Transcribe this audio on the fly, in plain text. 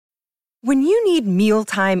When you need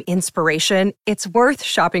mealtime inspiration, it's worth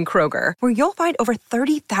shopping Kroger, where you'll find over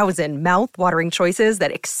 30,000 mouth-watering choices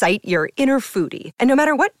that excite your inner foodie. And no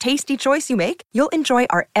matter what tasty choice you make, you'll enjoy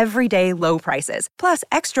our everyday low prices, plus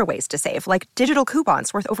extra ways to save, like digital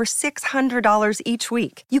coupons worth over $600 each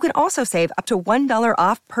week. You can also save up to $1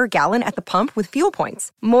 off per gallon at the pump with fuel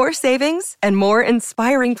points. More savings and more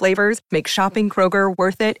inspiring flavors make shopping Kroger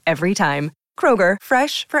worth it every time. Kroger,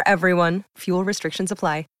 fresh for everyone. Fuel restrictions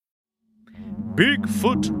apply.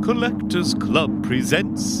 Bigfoot Collectors Club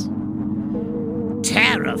presents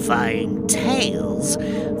Terrifying Tales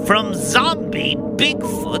from Zombie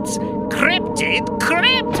Bigfoot's Cryptid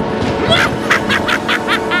Crypt.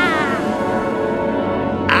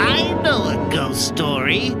 I know a ghost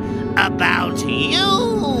story about you.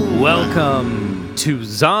 Welcome to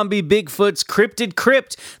Zombie Bigfoot's Cryptid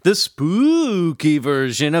Crypt, the spooky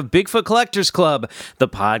version of Bigfoot Collectors Club, the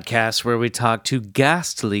podcast where we talk to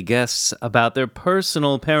ghastly guests about their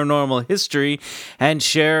personal paranormal history and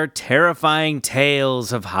share terrifying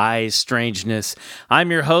tales of high strangeness.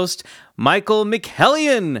 I'm your host, Michael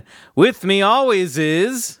McHellion. With me always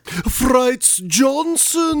is Fritz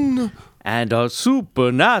Johnson and our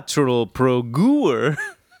supernatural pro-gooer,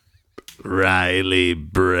 Riley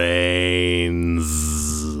Brains.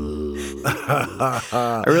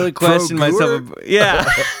 I really question myself. Yeah.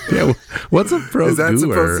 Yeah. What's a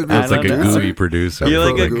pro-gooer? It's like a gooey producer. You're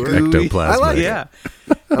like a gooey ectoplasm. I like it. Yeah.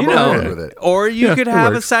 I'm all right with it. Or you could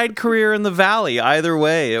have a works. side career in the valley. Either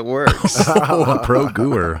way, it works. Oh, a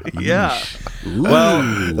pro-gooer. Yeah.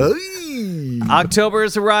 Well, October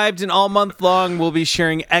has arrived, and all month long we'll be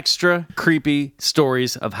sharing extra creepy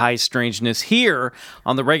stories of high strangeness here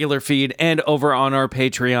on the regular feed and over on our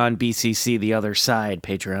Patreon, BCC The Other Side,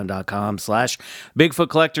 patreon.com/Bigfoot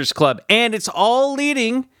Collectors Club. And it's all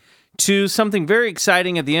leading to something very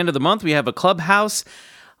exciting at the end of the month. We have a Clubhouse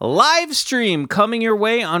live stream coming your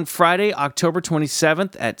way on Friday, October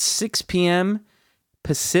 27th at 6 p.m.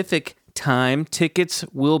 Pacific time. Tickets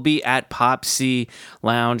will be at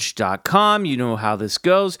popclounge.com. You know how this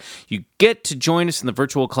goes. You get to join us in the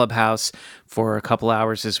virtual clubhouse for a couple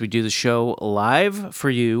hours as we do the show live for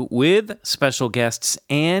you with special guests,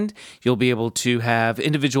 and you'll be able to have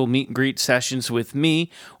individual meet and greet sessions with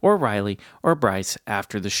me or Riley or Bryce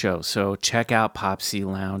after the show. So check out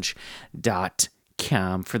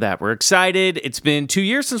popclounge.com for that. We're excited. It's been 2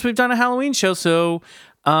 years since we've done a Halloween show, so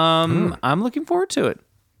I'm looking forward to it.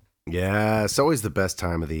 Yeah, it's always the best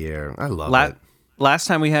time of the year. I love it. Last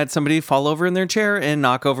time we had somebody fall over in their chair and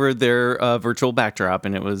knock over their virtual backdrop,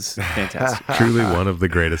 and it was fantastic. Truly one of the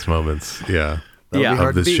greatest moments, of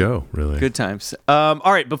this show, really. Good times. All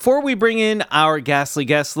right, before we bring in our ghastly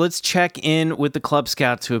guests, let's check in with the Club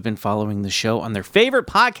Scouts who have been following the show on their favorite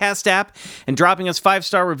podcast app and dropping us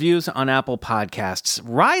 5-star reviews on Apple Podcasts.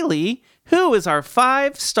 Riley, who is our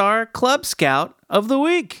 5-star Club Scout of the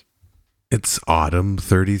week? It's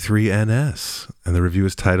Autumn33NS, and the review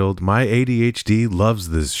is titled, My ADHD Loves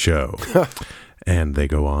This Show. And they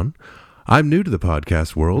go on, I'm new to the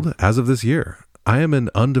podcast world as of this year. I am an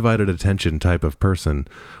undivided attention type of person,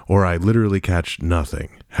 or I literally catch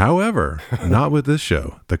nothing. However, not with this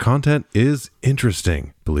show. The content is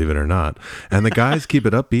interesting, believe it or not, and the guys keep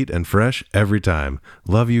it upbeat and fresh every time.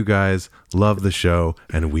 Love you guys, love the show,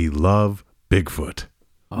 and we love Bigfoot.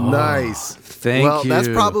 Oh, nice. Thank you. Well, that's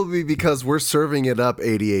probably because we're serving it up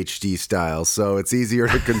ADHD style, so it's easier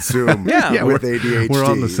to consume with ADHD. We're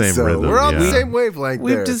on the same rhythm. We're on the same wavelength.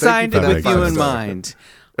 We've designed it with you in mind.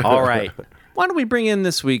 All right. Why don't we bring in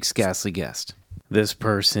this week's ghastly guest? This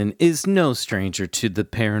person is no stranger to the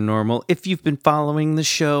paranormal. If you've been following the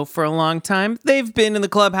show for a long time, they've been in the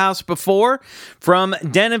clubhouse before. From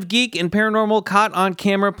Den of Geek and Paranormal Caught on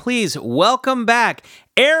Camera, please welcome back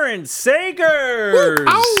Aaron Sagers.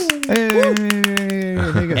 Hey,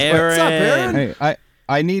 Aaron. What's up, Aaron? Hey,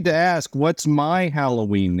 I need to ask, what's my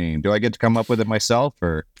Halloween name? Do I get to come up with it myself,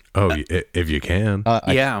 or? Oh, if you can. What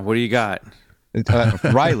do you got?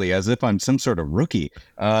 Riley, as if I'm some sort of rookie.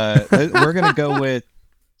 We're gonna go with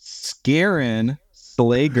Scarin'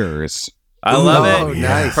 Slagers. I love it. Oh,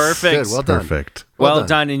 nice. Perfect. Good. Well done. Perfect. Well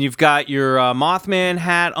done. And you've got your Mothman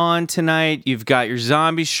hat on tonight. You've got your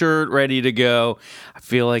zombie shirt ready to go. I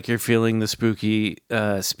feel like you're feeling the spooky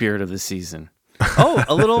spirit of the season. Oh,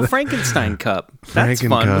 a little Frankenstein cup. That's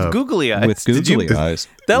fun. Cup. With googly eyes. With googly eyes.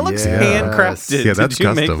 That looks handcrafted. Yeah, that's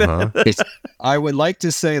custom, huh? I would like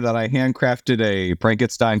to say that I handcrafted a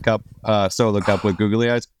Frankenstein cup, solo cup with googly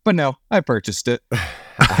eyes, but no, I purchased it.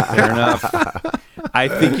 Fair enough. I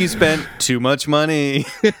think you spent too much money.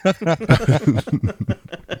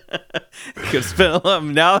 could have spent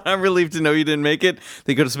now I'm relieved to know you didn't make it.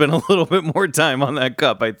 They could have spent a little bit more time on that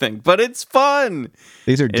cup, I think. But it's fun.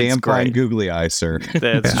 These are damn fine googly eyes, sir.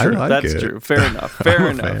 That's true. That's true. Fair enough. Fair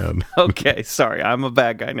enough. Okay, sorry. I'm a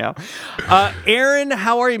bad guy now. Aaron,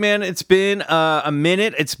 how are you, man? It's been a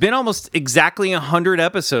minute. It's been almost exactly 100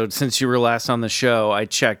 episodes since you were last on the show. I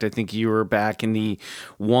checked. I think you were back in the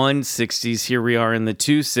 160s. Here we are in the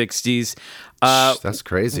 260s. That's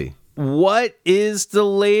crazy. What is the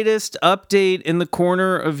latest update in the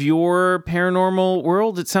corner of your paranormal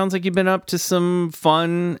world? It sounds like you've been up to some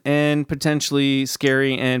fun and potentially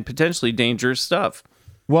scary and potentially dangerous stuff.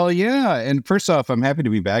 Well, yeah. And first off, I'm happy to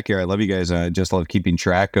be back here. I love you guys. I just love keeping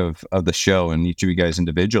track of the show and each of you guys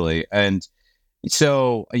individually. And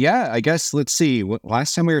so, yeah, I guess let's see.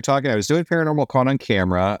 Last time we were talking, I was doing Paranormal Caught on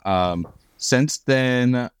Camera. Since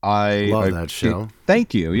then, I love that show.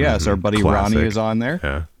 Thank you. Yes, our buddy Classic. Ronnie is on there.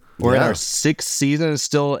 Yeah. We're in our 6th season, is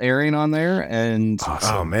still airing on there, and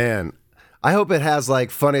awesome. Oh man, I hope it has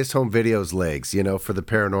like Funniest Home Videos legs, for the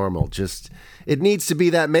paranormal. Just it needs to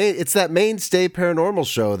be that it's that mainstay paranormal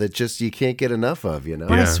show that just you can't get enough of,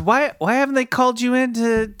 Bryce, why haven't they called you in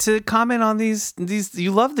to comment on these?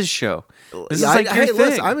 You love this show. This is like your thing.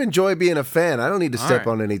 Listen, I'm enjoying being a fan. I don't need to step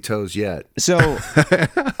on any toes yet. So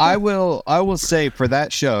I will say for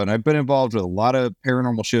that show, and I've been involved with a lot of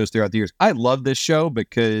paranormal shows throughout the years. I love this show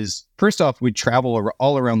because first off, we travel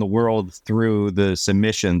all around the world through the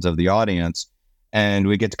submissions of the audience, and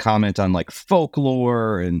we get to comment on like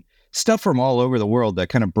folklore and stuff from all over the world that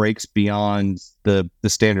kind of breaks beyond the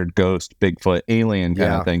standard ghost, Bigfoot, alien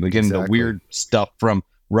kind of thing. We get into weird stuff from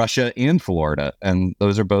Russia and Florida, and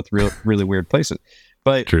those are both really weird places.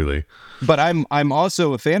 But truly, I'm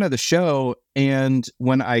also a fan of the show, and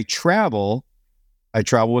when I travel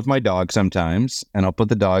with my dog sometimes, and I'll put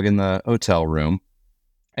the dog in the hotel room,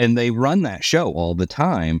 and they run that show all the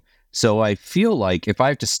time. So I feel like if I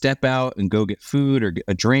have to step out and go get food or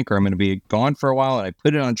a drink, or I'm going to be gone for a while, and I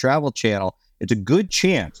put it on Travel Channel, it's a good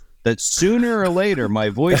chance that sooner or later my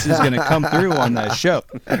voice is going to come through on that show.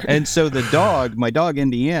 And so my dog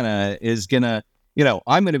Indiana is going to,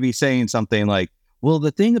 I'm going to be saying something like, well,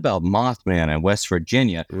 the thing about Mothman in West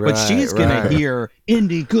Virginia, but she's going to hear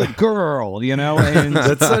Indy, good girl, and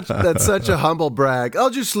that's such a humble brag.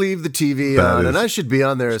 I'll just leave the TV on, and I should be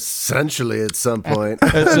on there essentially at some point.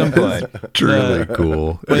 Truly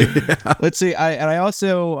cool. Let's see. I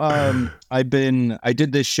also I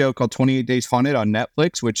did this show called 28 Days Haunted on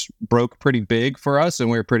Netflix, which broke pretty big for us,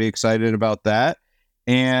 and we were pretty excited about that.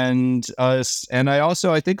 And I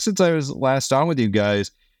think since I was last on with you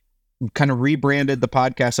guys, kind of rebranded the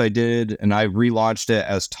podcast I did, and I relaunched it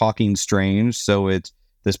as Talking Strange. So it's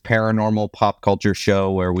this paranormal pop culture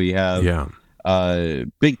show where we have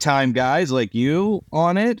big time guys like you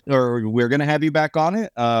on it, or we're going to have you back on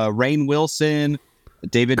it. Rainn Wilson,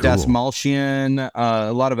 David Dastmalchian,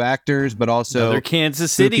 a lot of actors, but also another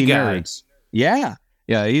Kansas City guy. Nerds. Yeah,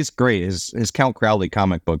 he's great. His Count Crowley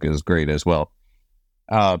comic book is great as well.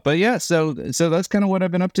 But yeah, so that's kind of what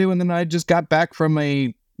I've been up to. And then I just got back from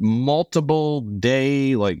a multiple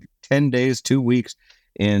day, like 10 days, 2 weeks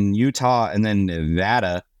in Utah and then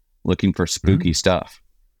Nevada looking for spooky stuff.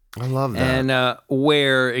 I love that. And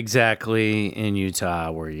where exactly in Utah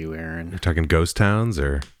were you, Aaron? You're talking ghost towns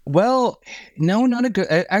or? Well, no, not a good,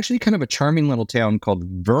 actually kind of a charming little town called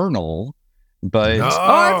Vernal. But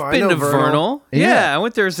I've been to Vernal. Yeah, I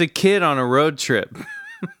went there as a kid on a road trip.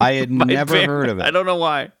 I had never heard of it. I don't know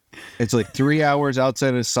why. It's like 3 hours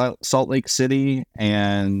outside of Salt Lake City,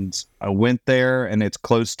 and I went there, and it's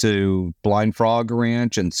close to Blind Frog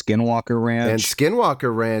Ranch and Skinwalker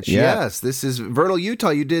Ranch. Yes. This is Vernal, Utah.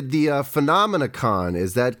 You did the PhenomenaCon.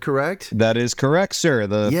 Is that correct? That is correct, sir.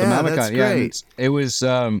 The PhenomenaCon. That's great. It was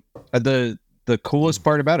the coolest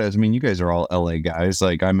part about it is, I mean, you guys are all LA guys.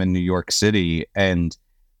 Like, I'm in New York City, and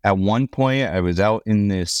at one point, I was out in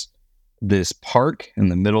this park in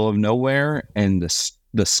the middle of nowhere, and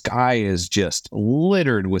the sky is just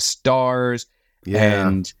littered with stars.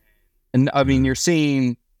 And I mean, you're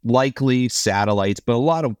seeing likely satellites, but a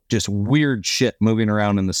lot of just weird shit moving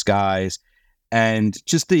around in the skies, and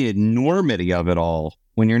just the enormity of it all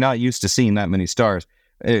when you're not used to seeing that many stars.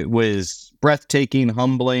 It was breathtaking,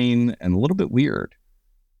 humbling, and a little bit weird.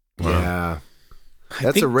 Wow. Yeah.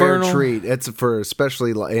 That's a rare treat. It's for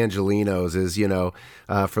especially Angelinos, is,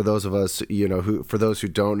 for those of us, for those who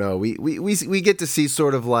don't know, we get to see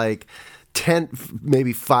sort of like 10,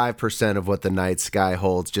 maybe 5% of what the night sky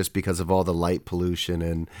holds, just because of all the light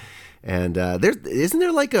pollution. And isn't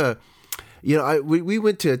there like a,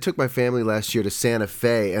 we took my family last year to Santa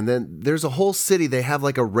Fe, and then there's a whole city. They have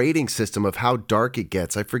like a rating system of how dark it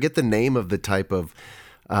gets. I forget the name of the type of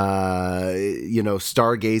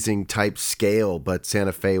stargazing type scale, but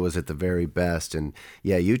Santa Fe was at the very best. And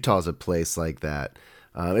yeah, Utah's a place like that.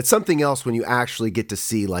 It's something else when you actually get to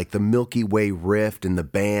see like the Milky Way rift and the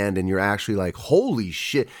band, and you're actually like, holy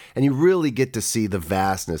shit. And you really get to see the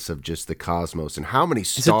vastness of just the cosmos and how many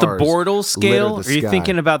stars. Is it the Bortle scale? Are you sky.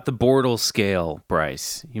 thinking about the Bortle scale,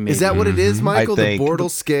 Bryce? Is that what it is, Michael? The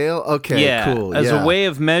Bortle scale? Okay, yeah, cool. As a way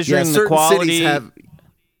of measuring the quality,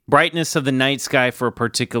 brightness of the night sky for a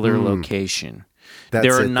particular location.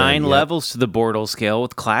 There are 9 levels to the Bortle scale,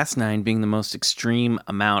 with class 9 being the most extreme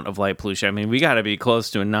amount of light pollution. I mean, we got to be close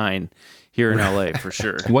to a 9 here in LA for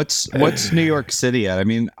sure. What's New York City at? I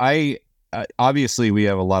mean, obviously we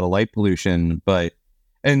have a lot of light pollution,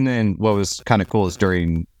 and then what was kind of cool is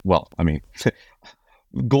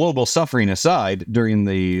global suffering aside, during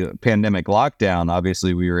the pandemic lockdown,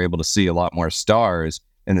 obviously we were able to see a lot more stars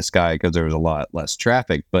in the sky because there was a lot less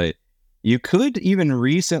traffic, but you could even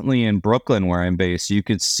recently in Brooklyn, where I'm based, you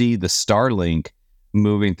could see the Starlink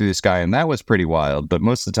moving through the sky, and that was pretty wild. But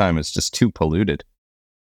most of the time, it's just too polluted.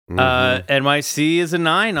 NYC is a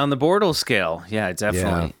 9 on the Bortle scale. Yeah,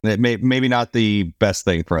 definitely. Yeah. Maybe not the best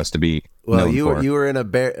thing for us to be. Well, you were in a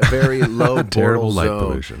very low terrible Bortle light zone.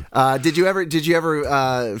 pollution. Did you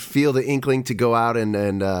ever feel the inkling to go out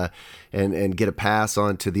and get a pass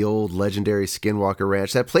onto the old legendary Skinwalker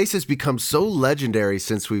Ranch? That place has become so legendary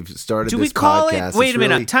since we've started. Do this we call podcast. it? Wait a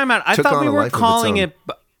minute, time out. I thought we weren't calling it.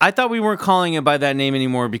 I thought we weren't calling it by that name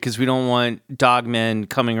anymore because we don't want dogmen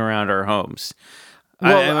coming around our homes.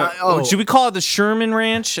 Should we call it the Sherman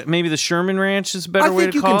Ranch? Maybe the Sherman Ranch is a better way to call it.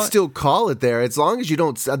 I think you can still call it there as long as you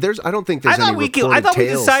don't. I don't think there's any reported I thought we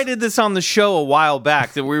tales. decided this on the show a while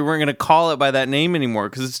back that we weren't going to call it by that name anymore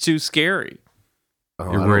because it's too scary.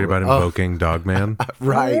 You're worried about invoking Dogman?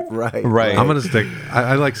 Right. I'm going to stick.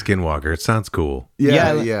 I like Skinwalker. It sounds cool.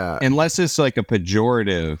 Yeah. Unless it's like a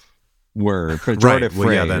pejorative word, phrase. Like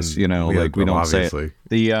we don't obviously.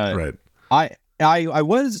 Say it. I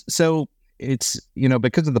was so. It's,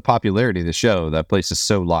 because of the popularity of the show, that place is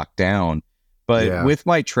so locked down. But with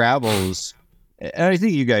my travels, and I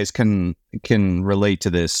think you guys can relate to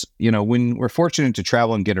this, when we're fortunate to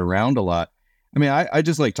travel and get around a lot. I mean, I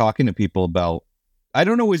just like talking to people about, I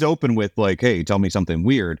don't always open with like, hey, tell me something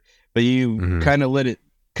weird, but you kind of let it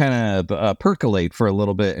percolate for a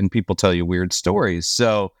little bit and people tell you weird stories.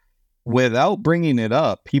 So without bringing it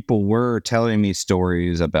up, people were telling me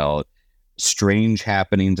stories about strange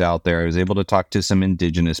happenings out there. I was able to talk to some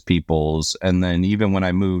indigenous peoples. And then even when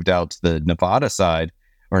I moved out to the Nevada side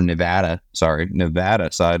of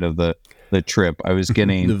the trip, I was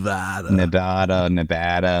getting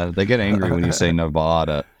Nevada. They get angry when you say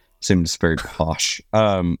Nevada. Seems very posh.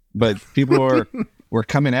 But people were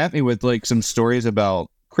coming at me with like some stories about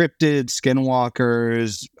cryptids,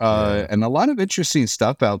 skinwalkers, and a lot of interesting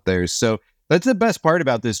stuff out there. So that's the best part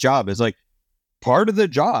about this job is like, part of the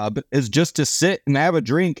job is just to sit and have a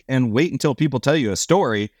drink and wait until people tell you a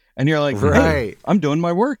story. And you're like, hey, I'm doing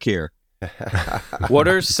my work here. What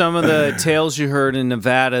are some of the tales you heard in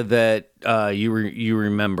Nevada that you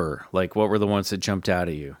remember? Like, what were the ones that jumped out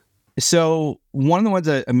at you? So one of the ones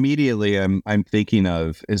that immediately I'm thinking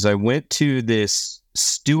of is I went to this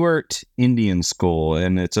Stewart Indian school,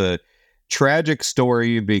 and it's a tragic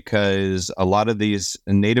story because a lot of these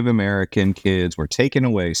Native American kids were taken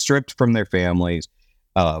away, stripped from their families,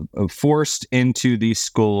 forced into these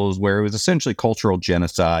schools where it was essentially cultural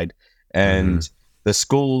genocide. And the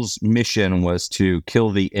school's mission was to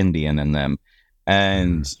kill the Indian in them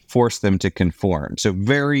and force them to conform. So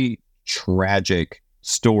very tragic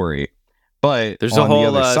story. But there's a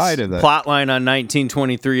whole side of plot line on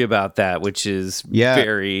 1923 about that, which is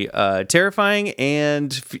very terrifying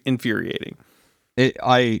and infuriating.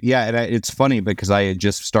 It's funny because I had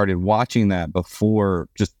just started watching that before,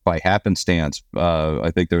 just by happenstance. I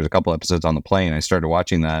think there was a couple episodes on the plane. I started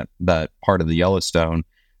watching that part of the Yellowstone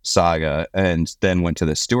saga, and then went to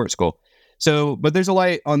the Stewart School. So, but there's a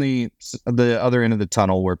light on the other end of the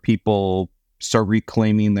tunnel where people start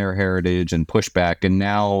reclaiming their heritage and push back, and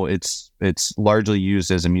now it's largely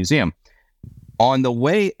used as a museum. On the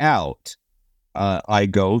way out, I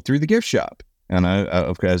go through the gift shop, and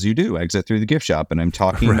I, as you do, exit through the gift shop, and I'm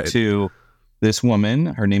talking to this woman.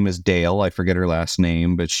 Her name is Dale. I forget her last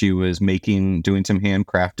name, but she was doing some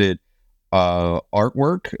handcrafted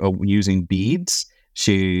artwork using beads.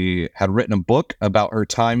 She had written a book about her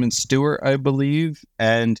time in Stewart, I believe,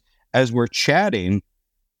 and as we're chatting,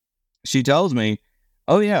 she tells me,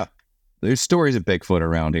 oh yeah, there's stories of Bigfoot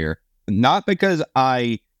around here. Not because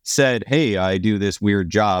I said, hey, I do this weird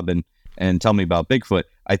job and tell me about Bigfoot.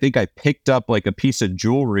 I think I picked up like a piece of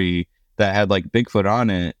jewelry that had like Bigfoot on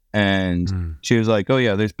it And she was like, oh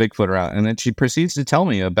yeah, there's Bigfoot around. And then she proceeds to tell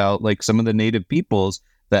me about like some of the native peoples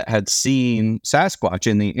that had seen Sasquatch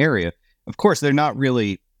in the area. Of course, they're not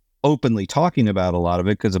really openly talking about a lot of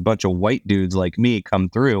it because a bunch of white dudes like me come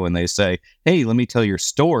through and they say, hey, let me tell your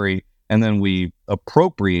story. And then we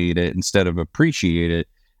appropriate it instead of appreciate it.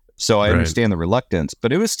 So I understand the reluctance,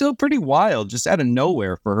 but it was still pretty wild just out of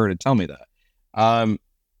nowhere for her to tell me that.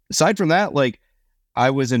 Aside from that, like,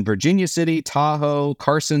 I was in Virginia City, Tahoe,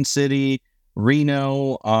 Carson City,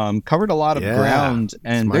 Reno, covered a lot of ground,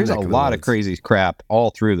 and there's a lot of crazy crap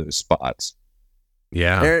all through those spots.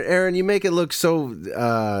 Yeah. Aaron, you make it look so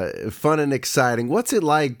fun and exciting. What's it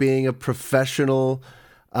like being a professional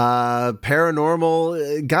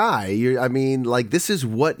paranormal guy? I mean, like, this is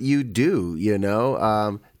what you do, you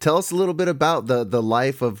know? Tell us a little bit about the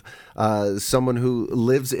life of someone who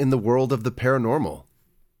lives in the world of the paranormal.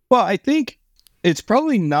 Well, I think it's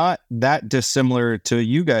probably not that dissimilar to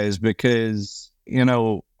you guys because, you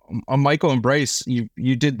know, Michael and Bryce,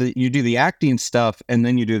 you do the acting stuff and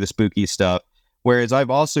then you do the spooky stuff. Whereas I've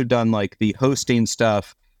also done like the hosting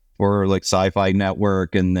stuff for like Sci-Fi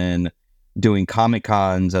Network and then doing Comic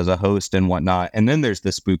Cons as a host and whatnot. And then there's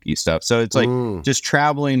the spooky stuff. So it's like just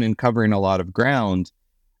traveling and covering a lot of ground.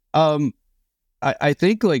 I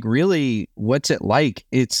think like really what's it like?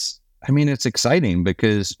 It's exciting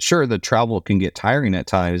because sure, the travel can get tiring at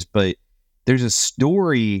times, but there's a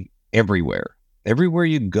story everywhere. Everywhere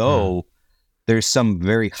you go, there's some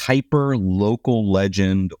very hyper local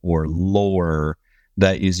legend or lore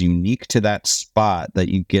that is unique to that spot that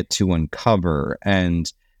you get to uncover.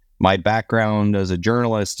 And my background as a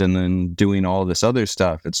journalist and then doing all this other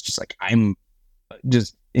stuff, it's just like, I'm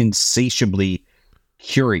just insatiably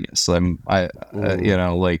curious. I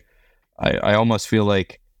almost feel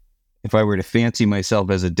like if I were to fancy myself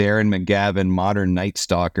as a Darren McGavin modern Night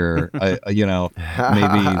Stalker, maybe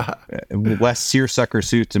less seersucker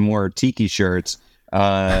suits and more tiki shirts,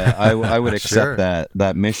 I would accept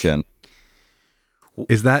that mission.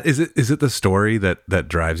 Is it the story that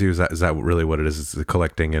drives you? Is that really what it is? Is the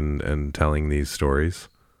collecting and telling these stories?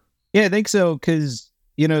 Yeah, I think so. Because,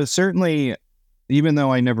 you know, certainly, even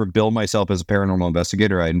though I never bill myself as a paranormal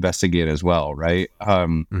investigator, I investigate as well, right?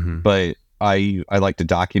 But I like to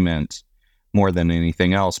document more than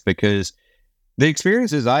anything else because the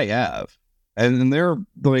experiences I have, and they're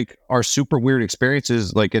like are super weird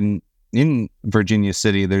experiences. Like in Virginia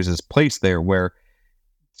City, there's this place there where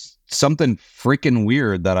something freaking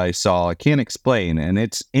weird that I saw, I can't explain, and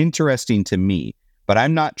it's interesting to me, but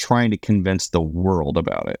I'm not trying to convince the world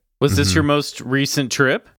about it. Was this your most recent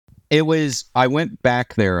trip? It was. I went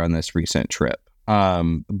back there on this recent trip,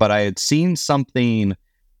 but I had seen something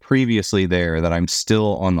previously there that I'm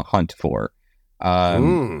still on the hunt for.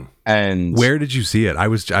 And where did you see it? I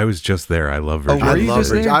was just there. I love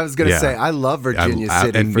Virginia. I was going to say, I love Virginia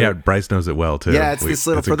City. And Bryce knows it well too. Yeah, it's this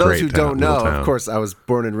little, for those who don't know, of course, I was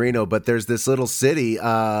born in Reno, but there's this little city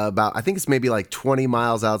about, I think it's maybe like 20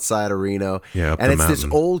 miles outside of Reno. Yeah, and it's this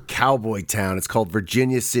old cowboy town. It's called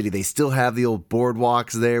Virginia City. They still have the old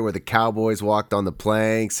boardwalks there where the cowboys walked on the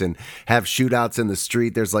planks and have shootouts in the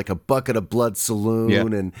street. There's like a Bucket of Blood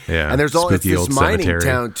saloon. And there's all, it's this mining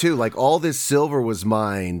town too. Like all this silver was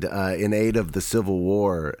mined in aid of the Civil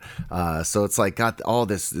War, so it's like got all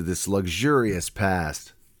this luxurious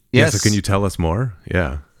past. Yes. So can you tell us more?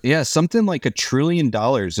 Yeah, something like $1 trillion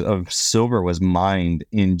of silver was mined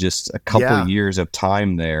in just a couple of years of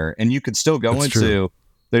time there, and you could still go into.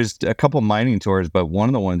 There's a couple mining tours, but one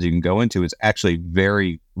of the ones you can go into is actually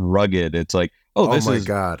very rugged. It's like, this is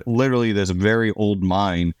literally this very old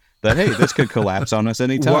mine. That, hey, this could collapse on us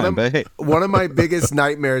anytime. One of my biggest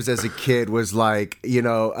nightmares as a kid was like,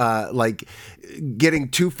 like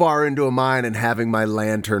getting too far into a mine and having my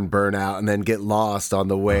lantern burn out and then get lost on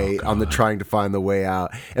the way, trying to find the way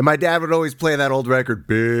out. And my dad would always play that old record,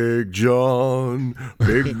 Big John,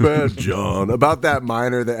 Big Bad John, about that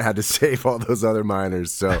miner that had to save all those other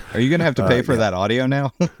miners. So, are you going to have to pay for that audio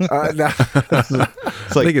now? No. I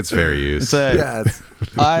think it's fair use.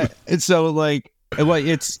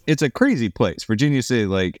 It's a crazy place, Virginia City.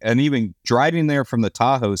 Like, and even driving there from the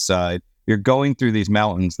Tahoe side, you're going through these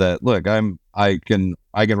mountains that look. I can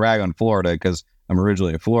rag on Florida because I'm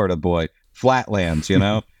originally a Florida boy. Flatlands, you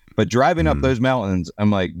know. But driving up those mountains,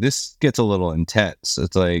 I'm like, this gets a little intense.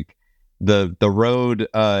 It's like the road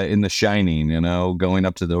in The Shining, you know, going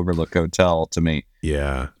up to the Overlook Hotel to me.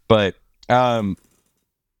 Yeah. But I'm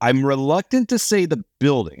reluctant to say the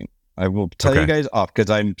building. I will tell you guys off because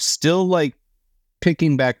I'm still like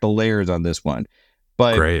picking back the layers on this one.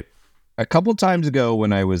 But great. A couple times ago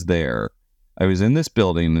when I was there, I was in this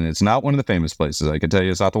building, and it's not one of the famous places. I can tell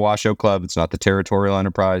you it's not the Washoe Club. It's not the Territorial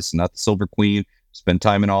Enterprise. It's not the Silver Queen. Spent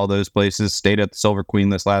time in all those places. Stayed at the Silver Queen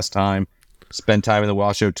this last time. Spent time in the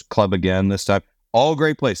Washoe Club again this time. All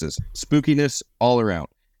great places. Spookiness all around.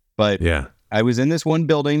 But Yeah. I was in this one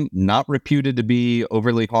building, not reputed to be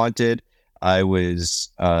overly haunted. I was,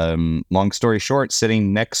 long story short,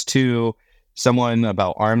 sitting next to someone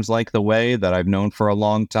about arm's length away that I've known for a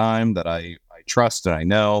long time, that I trust and I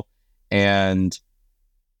know. And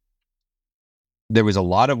there was a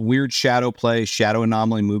lot of weird shadow play, shadow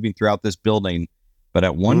anomaly moving throughout this building. But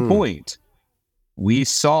at one point,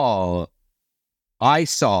 I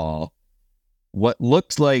saw what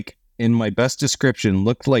looked like, in my best description,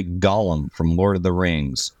 looked like Gollum from Lord of the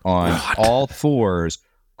Rings on all fours,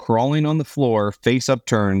 crawling on the floor, face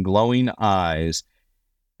upturned, glowing eyes.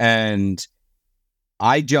 And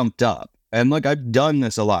I jumped up. And look, I've done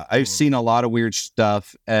this a lot. I've seen a lot of weird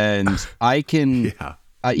stuff, and I can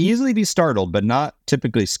easily be startled, but not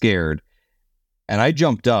typically scared. And I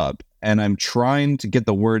jumped up, and I'm trying to get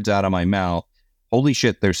the words out of my mouth. Holy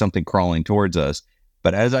shit, there's something crawling towards us.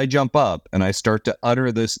 But as I jump up and I start to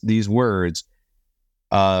utter these words,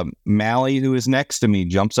 Mally, who is next to me,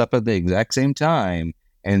 jumps up at the exact same time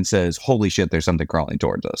and says, holy shit, there's something crawling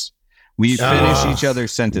towards us. We finish each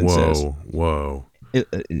other's sentences. Whoa.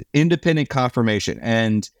 Independent confirmation.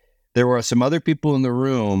 And there were some other people in the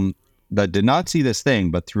room that did not see this thing,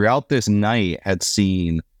 but throughout this night had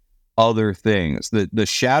seen other things. The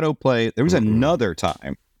shadow play, there was another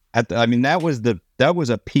time. That was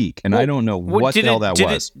a peak, and I don't know what the hell that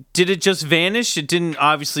was. Did it just vanish? It didn't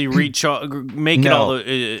obviously make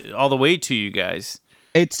it all the way to you guys.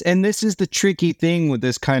 And this is the tricky thing with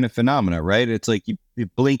this kind of phenomena, right? It's like you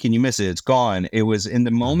blink and you miss it. It's gone. It was in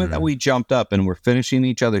the moment that we jumped up and we're finishing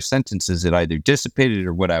each other's sentences, it either dissipated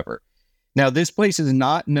or whatever. Now, this place is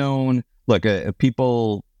not known. Look,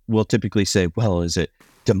 people will typically say, well, is it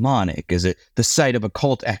demonic? Is it the site of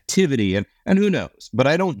occult activity? And who knows? But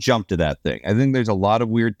I don't jump to that thing. I think there's a lot of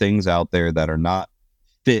weird things out there that are not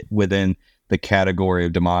fit within the category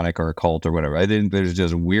of demonic or occult or whatever. I think there's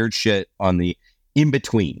just weird shit on the in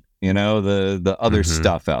between, the other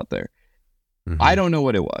stuff out there. I don't know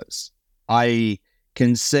what it was. I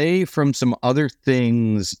can say from some other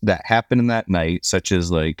things that happened in that night, such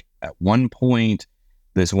as like at one point,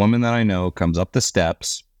 this woman that I know comes up the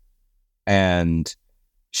steps and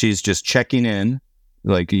she's just checking in,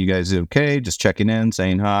 like, you guys okay? Just checking in,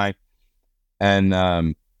 saying hi. And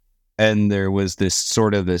there was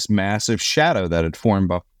this massive shadow that had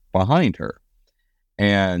formed behind her.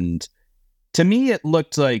 And to me, it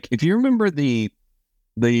looked like, if you remember the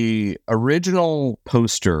original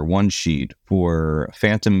poster one sheet for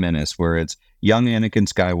Phantom Menace, where it's young Anakin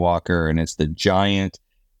Skywalker and it's the giant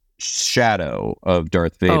shadow of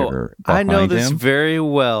Darth Vader. I know this very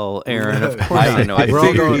well, Aaron. Of course I know. I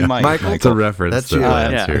figured you might. Michael, it's a reference. That's to you.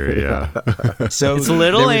 last year, yeah. So it's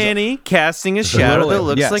little Annie casting a shadow that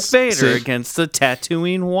looks like Vader So, against the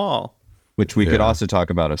Tatooine wall. which we could also talk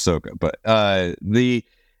about Ahsoka. But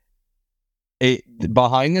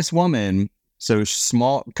behind this woman, so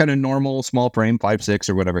small, kind of normal, small frame, 5'6"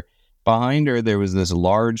 or whatever. Behind her, there was this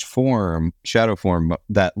large shadow form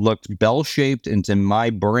that looked bell-shaped. Into my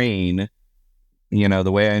brain,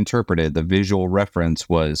 the way I interpreted the visual reference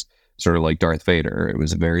was sort of like Darth Vader. It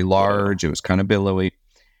was very large. It was kind of billowy.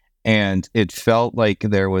 And it felt like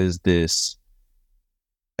there was this,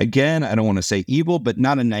 again, I don't want to say evil, but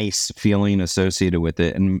not a nice feeling associated with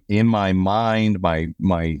it. And in my mind,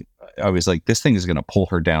 I was like, this thing is going to pull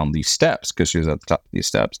her down these steps, because she was at the top of these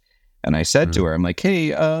steps. And I said to her, I'm like, hey,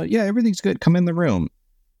 yeah, everything's good. Come in the room.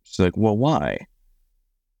 She's like, well, why?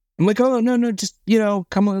 I'm like, oh, no, just,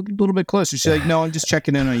 come a little bit closer. She's like, no, I'm just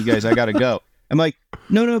checking in on you guys. I got to go. I'm like,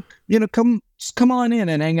 no, come on in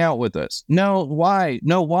and hang out with us. No, why?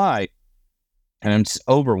 And I'm just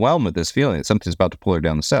overwhelmed with this feeling that something's about to pull her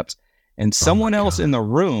down the steps. And someone else in the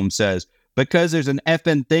room says, because there's an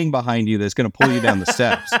effing thing behind you that's going to pull you down the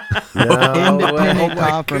steps. Independent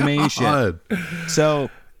confirmation. God. So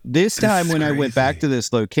this time when I went back to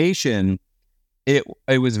this location, it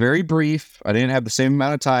was very brief. I didn't have the same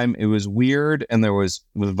amount of time. It was weird, and there was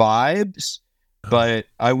vibes, but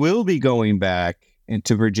I will be going back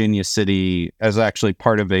into Virginia City as actually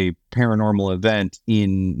part of a paranormal event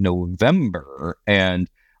in November. And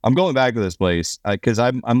I'm going back to this place because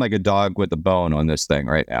I'm like a dog with a bone on this thing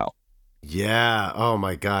right now. Yeah. Oh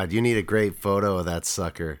my God. You need a great photo of that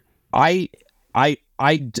sucker. I've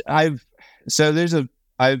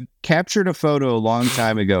captured a photo a long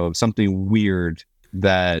time ago of something weird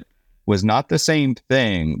that was not the same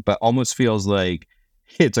thing, but almost feels like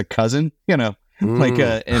it's a cousin, like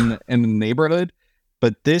in the neighborhood.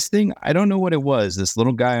 But this thing, I don't know what it was. This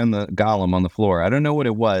little guy on the golem on the floor. I don't know what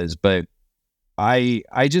it was, but I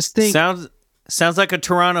just think sounds like a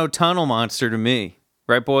Toronto tunnel monster to me.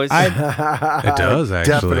 Right, boys? It does,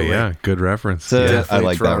 actually. Definitely. Yeah, good reference. So, Yeah. I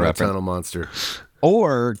like Toronto that reference. Tunnel Monster.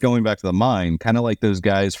 Or going back to the mine, kind of like those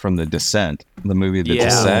guys from The Descent, the movie The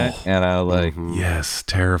Descent. And I like, Yes,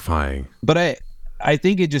 terrifying. but I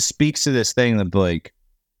think it just speaks to this thing that like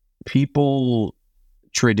people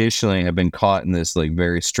traditionally have been caught in this like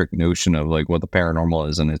very strict notion of like what the paranormal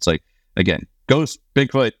is. And it's like, again, ghosts,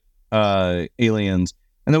 Bigfoot, aliens.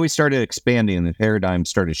 And then we started expanding and the paradigm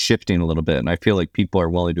started shifting a little bit. And I feel like people are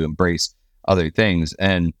willing to embrace other things.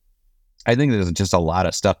 And I think there's just a lot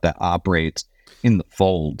of stuff that operates in the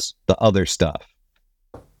folds, the other stuff.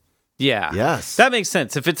 Yeah. Yes. That makes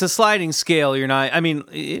sense. If it's a sliding scale, you're not, I mean,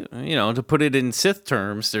 you know, to put it in Sith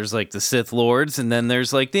terms, there's like the Sith Lords, and then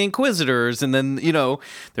there's like the Inquisitors, and then, you know,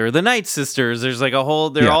 there are the Night Sisters. There's like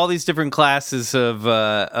there are all these different classes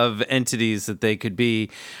of entities that they could be.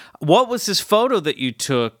 What was this photo that you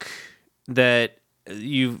took that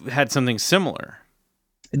you had something similar?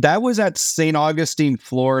 That was at St. Augustine,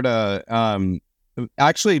 Florida.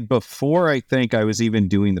 Actually, before I think I was even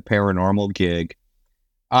doing the paranormal gig,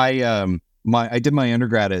 I did my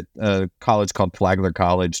undergrad at a college called Flagler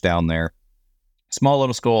College down there, small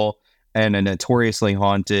little school, and a notoriously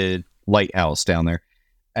haunted lighthouse down there.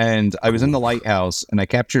 And I was in the lighthouse, and I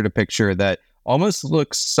captured a picture that almost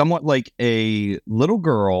looks somewhat like a little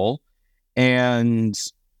girl, and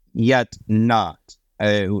yet not.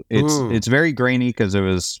 It's very grainy because it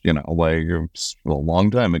was, you know, like a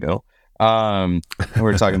long time ago.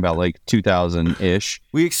 We're talking about like 2000-ish.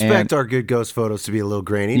 We expect our good ghost photos to be a little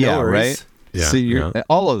grainy. Yeah, No worries. right? Yeah, So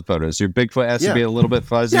all of the photos, your Bigfoot has to be a little bit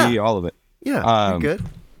fuzzy, all of it. Yeah, you're good.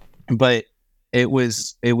 But it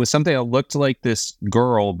was something that looked like this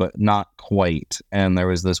girl, but not quite. And there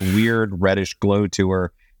was this weird reddish glow to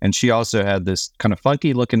her. And she also had this kind of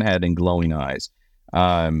funky looking head and glowing eyes.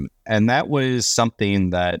 And that was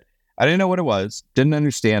something that I didn't know what it was, didn't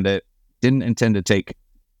understand it, didn't intend to take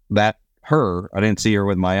her. I didn't see her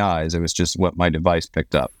with my eyes. It was just what my device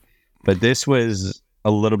picked up. But this was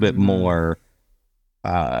a little bit more,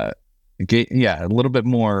 a little bit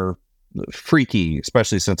more freaky,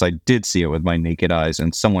 especially since I did see it with my naked eyes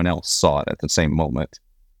and someone else saw it at the same moment.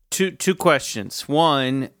 Two questions.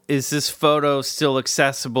 One, is this photo still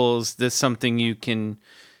accessible? Is this something you can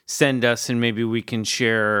send us and maybe we can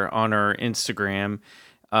share on our Instagram?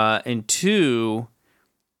 And two,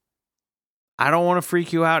 I don't want to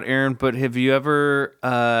freak you out, Aaron, but have you ever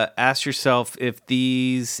asked yourself if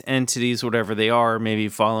these entities, whatever they are, may be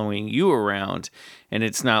following you around and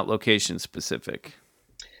it's not location specific?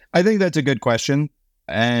 I think that's a good question.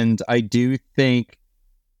 And I do think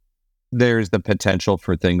there's the potential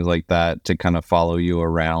for things like that to kind of follow you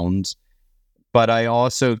around. But I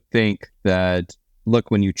also think that,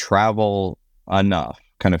 look, when you travel enough,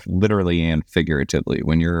 kind of literally and figuratively,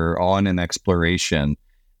 when you're on an exploration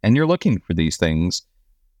and you're looking for these things,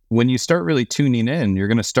 when you start really tuning in, you're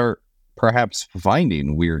going to start perhaps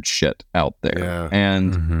finding weird shit out there. Yeah.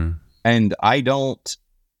 And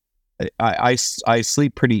I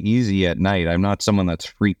sleep pretty easy at night. I'm not someone that's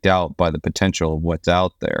freaked out by the potential of what's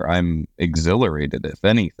out there. I'm exhilarated, if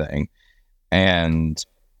anything. And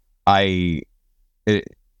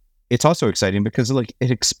it's also exciting because like it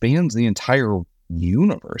expands the entire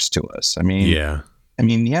universe to us. I mean,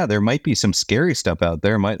 there might be some scary stuff out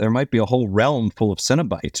there. There might be a whole realm full of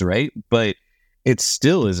Cenobites, right? But it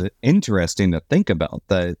still is interesting to think about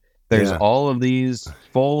that there's all of these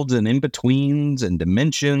folds and in-betweens and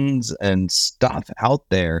dimensions and stuff out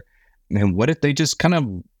there. And what if they just kind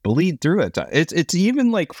of bleed through it? It's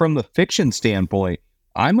even like from the fiction standpoint,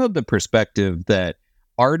 I'm of the perspective that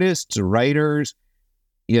artists, writers,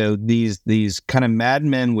 you know, these kind of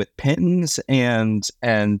madmen with pens and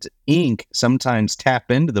ink sometimes tap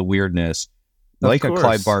into the weirdness, like a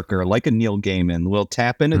Clive Barker, like a Neil Gaiman, will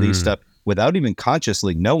tap into these stuff without even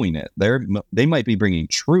consciously knowing it. They might be bringing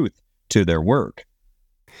truth to their work.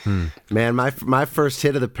 Man, my first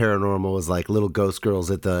hit of the paranormal was like little ghost girls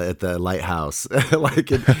at the lighthouse,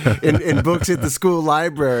 like in books at the school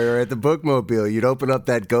library or at the bookmobile. You'd open up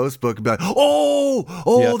that ghost book and be like,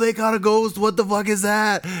 "Oh, they got a ghost! What the fuck is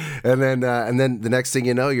that?" And then the next thing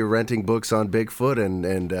you know, you're renting books on Bigfoot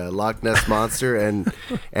and Loch Ness Monster,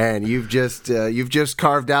 and you've just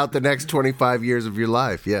carved out the next 25 years of your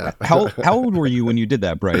life. Yeah. How old were you when you did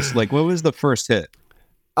that, Bryce? Like, what was the first hit?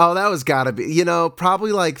 Oh, that was gotta be,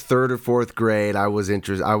 probably like third or fourth grade. I was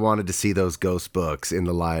interested. I wanted to see those ghost books in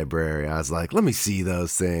the library. I was like, let me see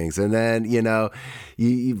those things. And then, a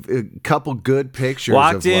couple good pictures.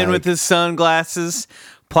 Walked in with his sunglasses,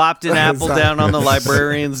 plopped an apple down on the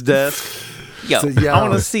librarian's desk. Yo, I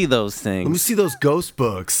want to see those things. Let me see those ghost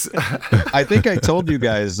books. I think I told you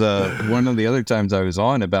guys one of the other times I was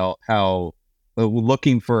on about how I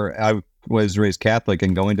was raised Catholic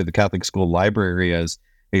and going to the Catholic school library as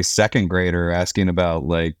a second grader asking about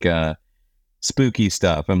like spooky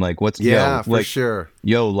stuff. I'm like, for sure.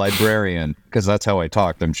 Yo, librarian, because that's how I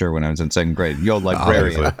talked, I'm sure, when I was in second grade. Yo,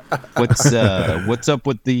 librarian. What's up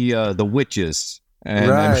with the witches?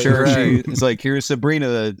 And I'm sure she's like, here's Sabrina,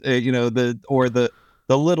 the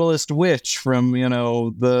littlest witch from,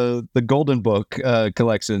 the Golden Book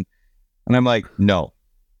collection. And I'm like, no,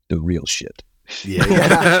 the real shit.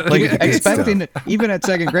 Yeah. Like expecting, even at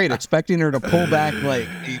second grade, expecting her to pull back like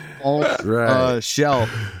a alt shelf.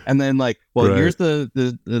 And then like, here's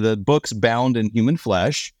the books bound in human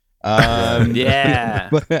flesh.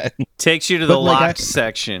 Takes you to the locked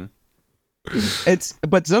section.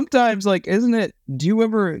 But sometimes, like, isn't it, do you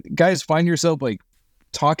ever guys find yourself like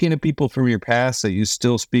talking to people from your past that you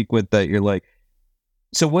still speak with, that you're like,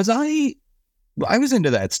 so I was into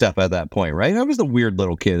that stuff at that point, right? I was the weird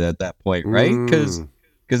little kid at that point, right? Because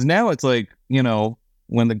now it's like,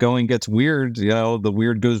 when the going gets weird, the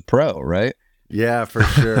weird goes pro, right? Yeah, for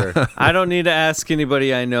sure. I don't need to ask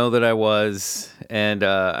anybody. I know that I was, and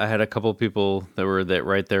I had a couple people that were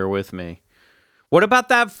right there with me. What about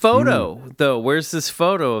that photo, though? Where's this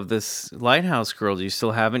photo of this lighthouse girl? Do you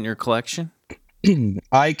still have it in your collection? We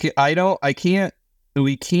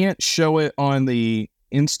can't show it on the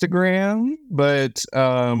Instagram, but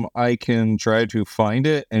I can try to find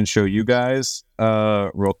it and show you guys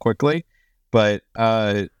real quickly. But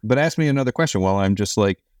ask me another question while I'm just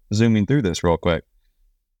like zooming through this real quick.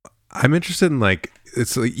 I'm interested in like,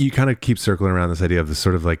 it's like you kind of keep circling around this idea of this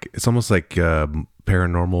sort of like, it's almost like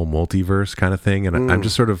paranormal multiverse kind of thing, and I'm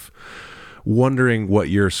just sort of wondering what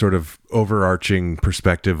your sort of overarching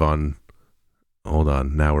perspective on. Hold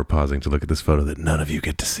on, now we're pausing to look at this photo that none of you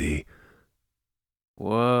get to see.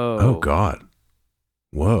 Whoa! Oh God!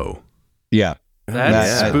 Whoa! Yeah,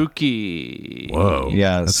 that's spooky. Whoa!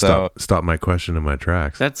 Yeah, stop my question in my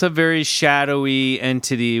tracks. That's a very shadowy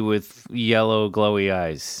entity with yellow glowy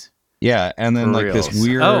eyes. Yeah, and then like this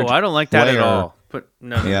weird. Oh, I don't like that at all. But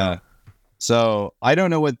no. Yeah. So I don't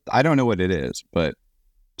know what it is, but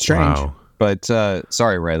strange. Wow. But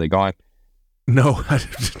sorry, Riley, go on. No, I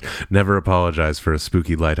never apologize for a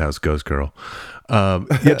spooky lighthouse ghost girl.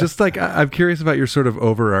 Just like I'm curious about your sort of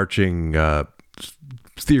overarching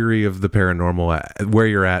theory of the paranormal, where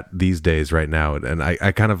you're at these days right now, and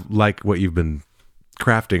I kind of like what you've been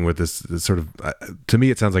crafting with this sort of. To me,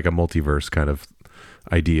 it sounds like a multiverse kind of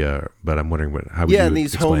idea, but I'm wondering how would you and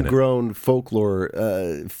these explain homegrown folklore,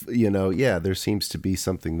 there seems to be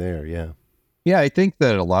something there. Yeah, I think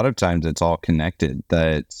that a lot of times it's all connected.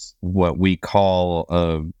 That what we call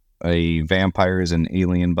a vampire is an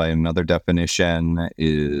alien by another definition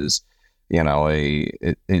is,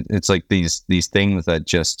 it's like these things that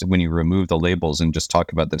just, when you remove the labels and just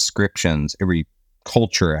talk about the descriptions, every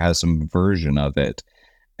culture has some version of it.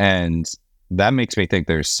 And that makes me think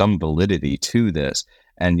there's some validity to this.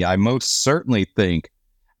 And I most certainly think,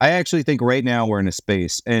 I actually think right now we're in a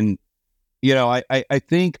space, and, I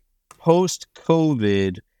think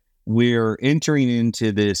post-COVID, we're entering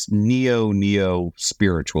into this neo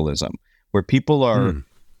spiritualism where people are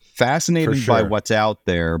fascinated by what's out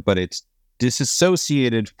there, but it's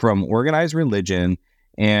disassociated from organized religion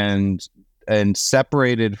and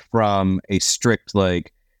separated from a strict,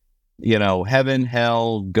 like, heaven,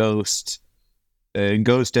 hell, ghost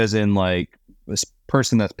as in like this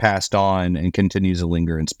person that's passed on and continues to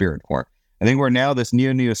linger in spirit form. I think where now this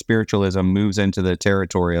neo spiritualism moves into the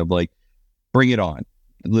territory of like, bring it on,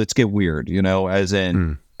 let's get weird, as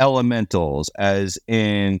in elementals, as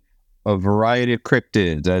in a variety of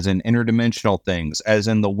cryptids, as in interdimensional things, as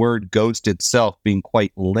in the word ghost itself being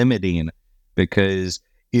quite limiting, because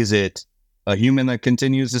is it a human that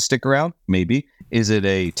continues to stick around? Maybe. Is it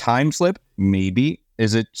a time slip? Maybe.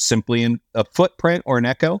 Is it simply a footprint or an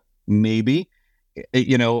echo? Maybe.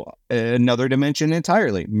 Another dimension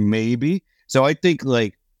entirely? Maybe. So I think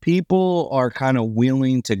like people are kind of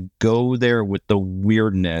willing to go there with the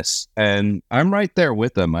weirdness, and I'm right there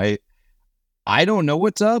with them. I don't know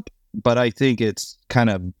what's up, but I think it's kind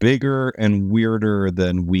of bigger and weirder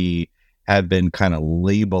than we have been kind of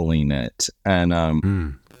labeling it. And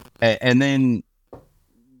and then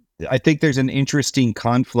I think there's an interesting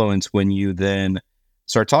confluence when you then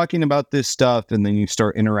start talking about this stuff, and then you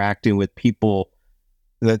start interacting with people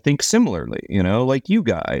that think similarly, like you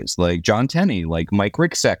guys, like John Tenney, like Mike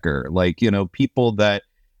Ricksecker, like, people that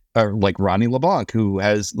are like Ronnie LeBlanc, who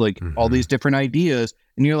has like all these different ideas.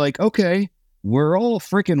 And you're like, okay, we're all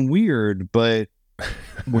freaking weird, but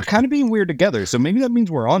we're kind of being weird together. So maybe that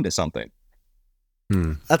means we're onto something.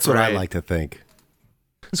 That's what I like to think.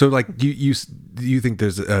 So, like, you think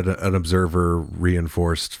there's an observer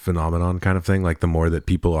reinforced phenomenon kind of thing? Like, the more that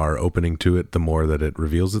people are opening to it, the more that it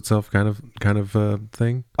reveals itself, kind of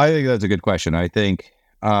thing. I think that's a good question. I think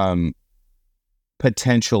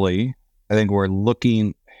potentially, I think we're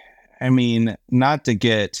looking. I mean, not to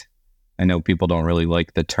get. I know people don't really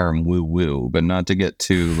like the term woo woo, but not to get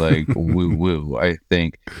too like woo woo. I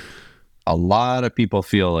think a lot of people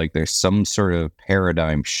feel like there's some sort of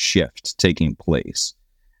paradigm shift taking place.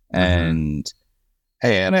 And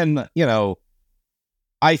I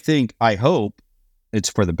hope it's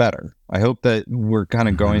for the better. I hope that we're kind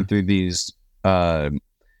of going through these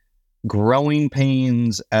growing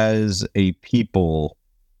pains as a people,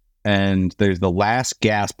 and there's the last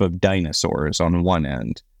gasp of dinosaurs on one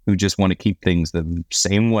end who just want to keep things the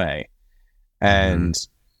same way, and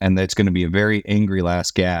that's going to be a very angry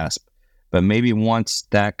last gasp. But maybe once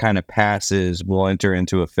that kind of passes, we'll enter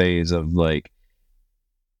into a phase of like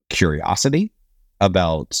curiosity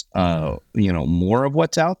about more of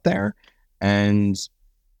what's out there, and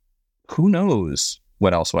who knows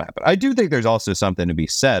what else will happen. I do think there's also something to be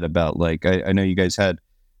said about, like, I know you guys had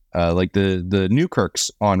like the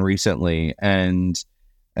Newkirks on recently, and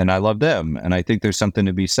I love them, and I think there's something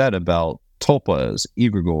to be said about tulpas,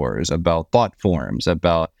 egregores, about thought forms,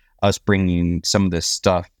 about us bringing some of this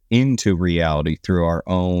stuff into reality through our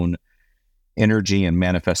own energy and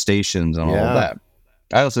manifestations and all of that.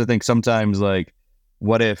 I also think sometimes, like,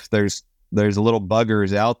 what if there's little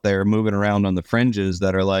buggers out there moving around on the fringes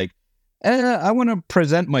that are like, I want to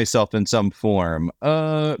present myself in some form.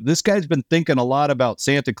 This guy's been thinking a lot about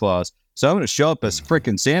Santa Claus, so I'm going to show up as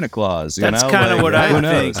freaking Santa Claus. That's kind of what I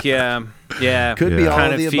think. Yeah. Could be all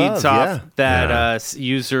kind of of the feeds above, off that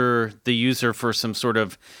the user for some sort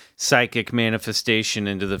of psychic manifestation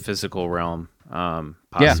into the physical realm,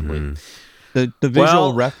 possibly. The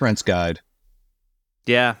visual reference guide.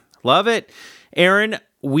 Yeah, love it. Aaron,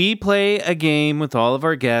 we play a game with all of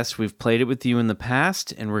our guests. We've played it with you in the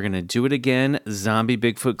past, and we're going to do it again, Zombie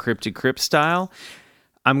Bigfoot Cryptid Crypt style.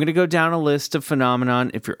 I'm going to go down a list of phenomenon.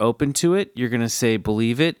 If you're open to it, you're going to say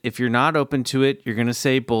believe it. If you're not open to it, you're going to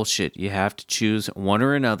say bullshit. You have to choose one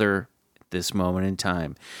or another at this moment in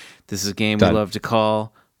time. This is a game we love to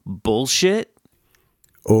call bullshit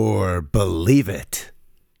or believe it.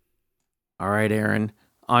 All right, Aaron,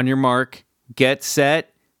 on your mark, get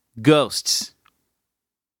set, ghosts.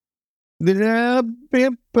 Believe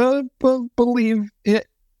it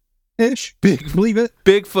ish. Believe it.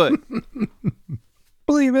 Bigfoot.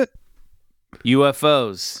 Believe it.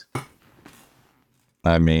 UFOs.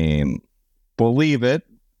 I mean, believe it.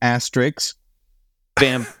 Asterisks.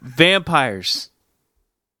 Vampires.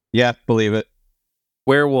 Yeah, believe it.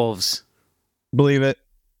 Werewolves. Believe it.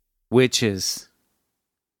 Witches.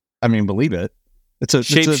 I mean, believe it. It's a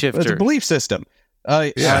shapeshifter. It's a belief system.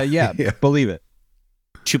 Believe it.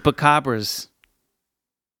 Chupacabras.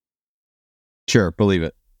 Sure, believe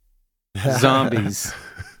it. Zombies.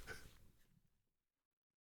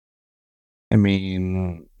 I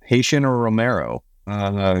mean, Haitian or Romero.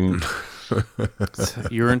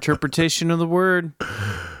 Your interpretation of the word.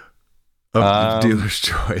 Dealer's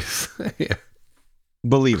choice. Yeah.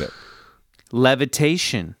 Believe it.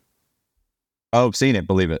 Levitation. Oh, I've seen it.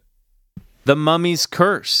 Believe it. The Mummy's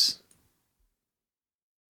Curse.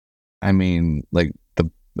 I mean, like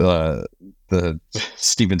the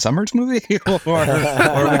Stephen Summers movie, or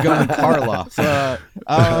are we going Karloff?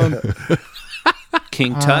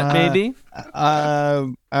 King Tut, maybe.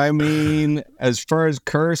 I mean, as far as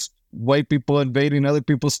cursed white people invading other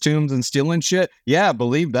people's tombs and stealing shit, yeah, I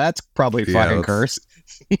believe that's probably fucking cursed.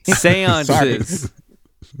 Seances.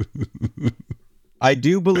 I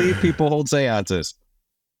do believe people hold seances.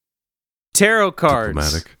 Tarot cards.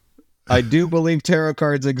 Diplomatic. I do believe tarot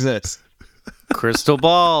cards exist. Crystal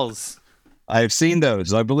balls. I've seen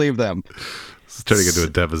those. I believe them. It's turning into a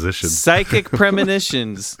deposition. Psychic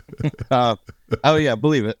premonitions. Oh yeah,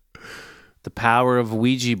 believe it. The power of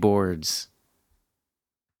Ouija boards.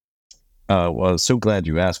 Well, so glad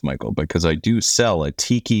you asked, Michael, because I do sell a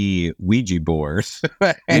tiki Ouija board.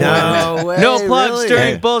 No way, No plugs really?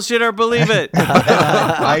 during bullshit or believe it.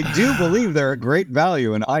 I do believe they're a great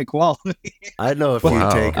value and high quality. I know a few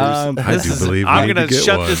takers. I do believe we I'm need going to to get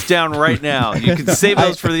shut one. this down right now. You can save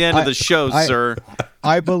those for the end of the show, sir.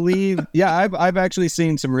 I believe, I've actually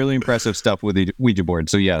seen some really impressive stuff with the Ouija board.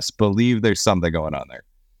 So yes, believe there's something going on there.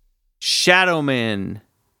 Shadowman.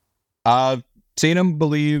 Seen them,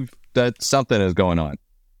 believe that something is going on.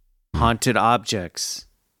 Haunted objects.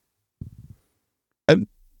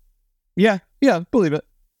 Yeah, believe it.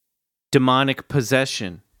 Demonic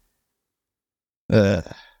possession. God,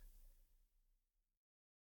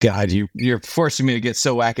 you're forcing me to get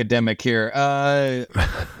so academic here. I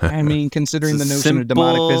mean, considering the notion of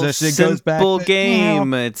demonic possession, it goes back. Simple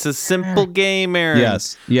game. It's a simple game, Aaron.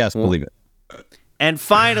 Yes, believe it. And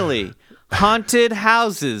finally, haunted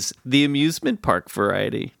houses, the amusement park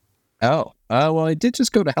variety. Oh, well, I did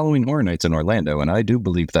just go to Halloween Horror Nights in Orlando, and I do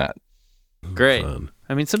believe that. Great. Fun.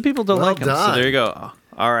 I mean, some people don't Well like them, so done. there you go.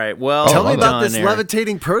 All right. Well, Tell me about done, this Aaron.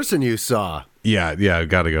 levitating person you saw. Yeah,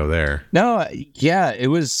 got to go there. No, yeah, it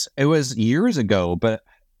was years ago, but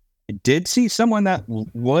I did see someone that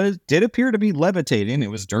did appear to be levitating.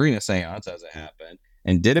 It was during a seance as it happened,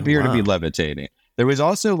 and did appear to be levitating. There was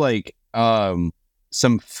also like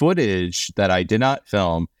some footage that I did not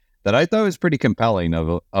film that I thought was pretty compelling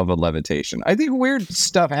of a levitation. I think weird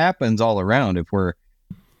stuff happens all around if we're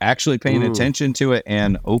actually paying attention to it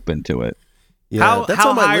and open to it. Yeah, that's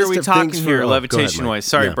how on my high are list we of talking things here, for- levitation wise?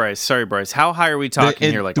 Sorry, Yeah. Bryce. How high are we talking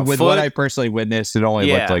here? Like a with foot? what I personally witnessed, it only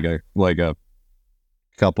looked like a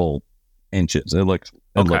couple inches. It looked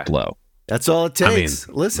low. That's all it takes.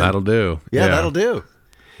 Listen, That'll do. Yeah, that'll do.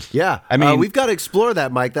 Yeah, I mean, we've got to explore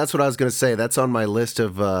that, Mike. That's what I was going to say. That's on my list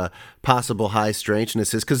of possible high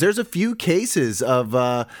strangenesses because there's a few cases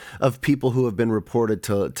of people who have been reported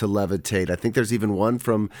to levitate. I think there's even one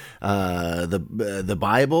from the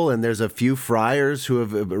Bible, and there's a few friars who have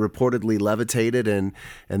reportedly levitated, and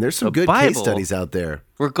there's some good case studies out there.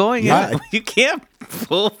 We're going out. You can't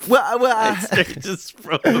pull just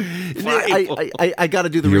from the Bible. I got to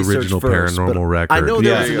do the The research original first. paranormal but record. I know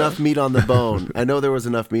there was Yeah. enough meat on the bone. I know there was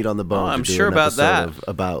enough meat on the bone. I'm to do sure an about that. episode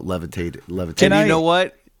about levitating. And you know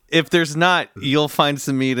what? If there's not, you'll find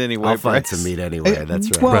some meat anyway. I'll find Bryce. some meat anyway.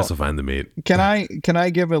 That's right. Well, Bryce will find the meat. Can I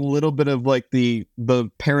give a little bit of like the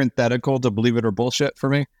parenthetical to believe it or bullshit for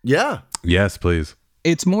me? Yeah. Yes, please.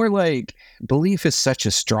 It's more like belief is such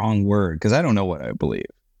a strong word because I don't know what I believe.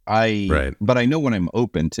 But I know what I'm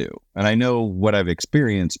open to, and I know what I've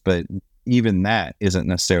experienced. But even that isn't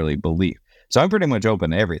necessarily belief. So I'm pretty much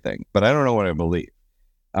open to everything, but I don't know what I believe.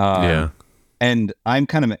 And I'm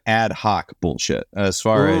kind of an ad hoc bullshit as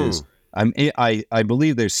far as I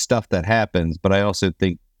believe there's stuff that happens, but I also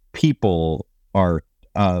think people are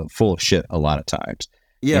full of shit a lot of times.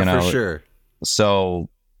 Yeah, for sure. So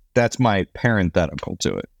that's my parenthetical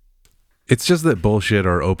to it. It's just that bullshit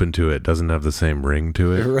or open to it doesn't have the same ring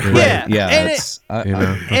to it. Right. You know? Yeah. Yeah, And it's,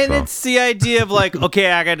 And it's the idea of like,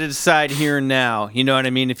 okay, I got to decide here and now. You know what I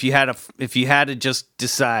mean? If you had to just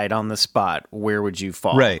decide on the spot, where would you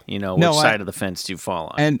fall? Right. You know, which side of the fence do you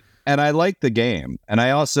fall on? And I like the game, and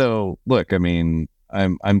I also look. I mean,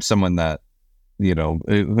 I'm someone that, you know,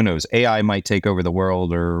 who knows? AI might take over the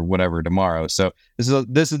world or whatever tomorrow. So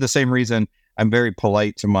this is the same reason I'm very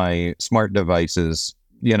polite to my smart devices.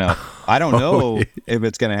 You know, I don't know if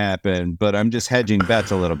it's going to happen, but I'm just hedging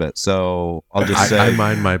bets a little bit. So I'll just say I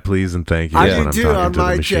mind my please and thank you. I when do I'm too talking on to the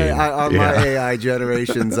my machine. my AI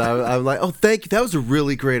generations. I'm like, oh, thank you. That was a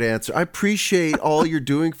really great answer. I appreciate all you're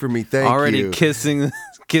doing for me. Thank Already you. kissing the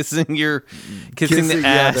Kissing,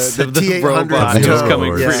 ass the of the T800 robot who's toe.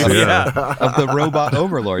 coming Yeah. for you. Yeah. of the robot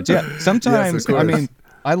overlords. Yeah, sometimes Yes, of I course. mean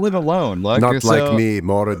I live alone. Like, Not so like me,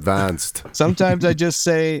 more advanced. Sometimes I just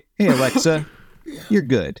say, "Hey Alexa, you're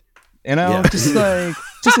good," and I'll just a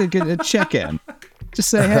check in. Just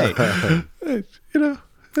say, "Hey, You know,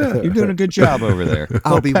 you're doing a good job over there."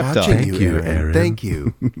 I'll be pep talk. watching Thank you, Aaron. Thank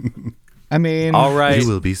you. I mean, All right. you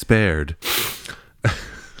will be spared.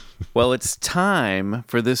 Well, it's time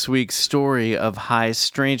for this week's story of high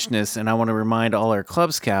strangeness, and I want to remind all our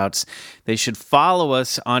Club Scouts they should follow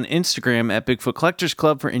us on Instagram at Bigfoot Collectors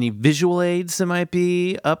Club for any visual aids that might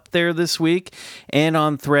be up there this week, and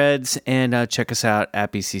on Threads, and check us out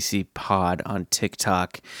at BCC Pod on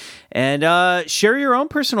TikTok. And share your own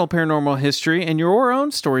personal paranormal history and your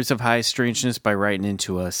own stories of high strangeness by writing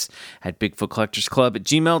into us at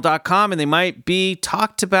BigfootCollectorsClub@gmail.com, and they might be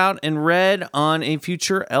talked about and read on a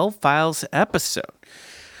future L-Files episode.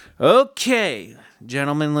 Okay,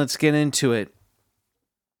 gentlemen, let's get into it.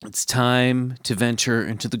 It's time to venture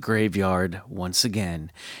into the graveyard once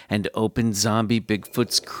again and open zombie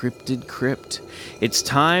Bigfoot's cryptid crypt. It's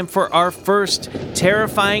time for our first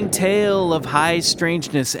terrifying tale of high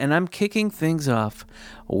strangeness, and I'm kicking things off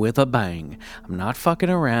with a bang. I'm not fucking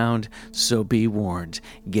around, so be warned.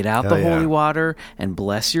 Get out the holy water and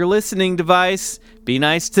bless your listening device. Be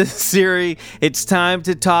nice to Siri. It's time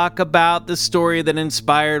to talk about the story that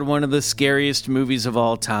inspired one of the scariest movies of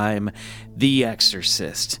all time, The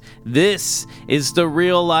Exorcist. This is the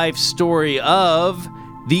real-life story of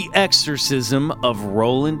the exorcism of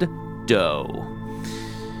Roland Doe.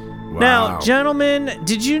 Wow. Now, gentlemen,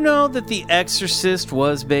 did you know that The Exorcist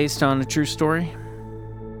was based on a true story?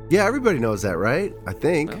 Yeah, everybody knows that, right? I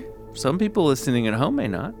think. Well, some people listening at home may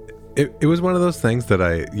not. It was one of those things that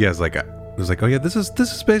I was like, oh yeah, this is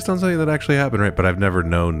based on something that actually happened, right? But I've never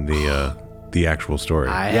known the actual story.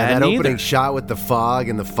 That opening shot with the fog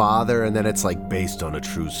and the father, and then it's like based on a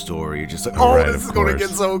true story. You're just like, this is going to get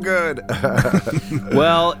so good.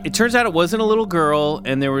 Well, it turns out it wasn't a little girl,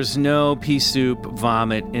 and there was no pea soup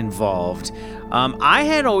vomit involved. I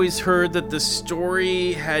had always heard that the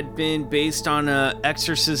story had been based on an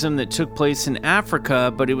exorcism that took place in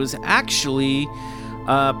Africa, but it was actually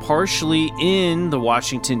partially in the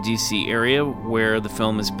Washington, D.C. area where the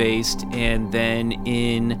film is based, and then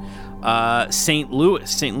in St. Louis.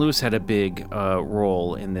 St. Louis had a big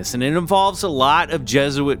role in this, and it involves a lot of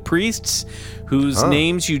Jesuit priests whose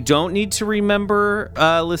names you don't need to remember,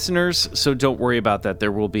 listeners, so don't worry about that.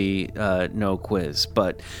 There will be no quiz,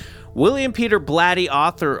 but William Peter Blatty,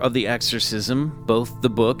 author of The Exorcism, both the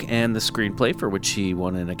book and the screenplay, for which he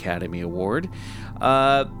won an Academy Award,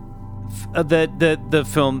 the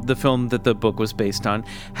film that the book was based on,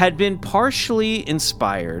 had been partially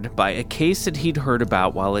inspired by a case that he'd heard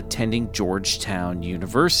about while attending Georgetown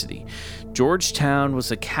University. Georgetown was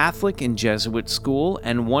a Catholic and Jesuit school,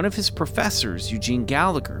 and one of his professors, Eugene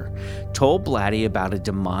Gallagher, told Blatty about a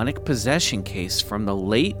demonic possession case from the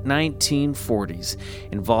late 1940s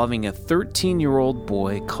involving a 13-year-old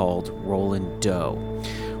boy called Roland Doe.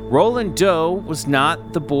 Roland Doe was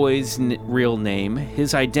not the boy's real name.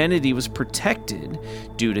 His identity was protected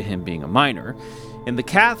due to him being a minor. In the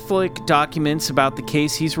Catholic documents about the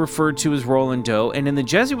case, he's referred to as Roland Doe, and in the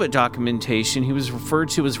Jesuit documentation, he was referred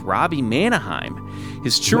to as Robbie Manaheim.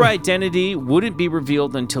 His true identity wouldn't be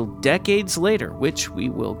revealed until decades later, which we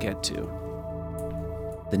will get to.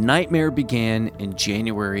 The nightmare began in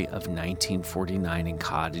January of 1949 in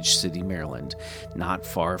Cottage City, Maryland, not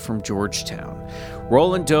far from Georgetown.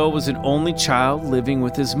 Roland Doe was an only child living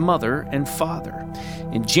with his mother and father.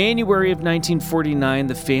 In January of 1949,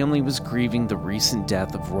 the family was grieving the recent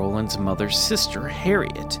death of Roland's mother's sister,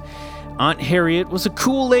 Harriet. Aunt Harriet was a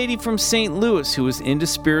cool lady from St. Louis who was into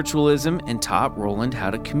spiritualism and taught Roland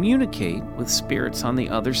how to communicate with spirits on the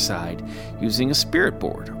other side using a spirit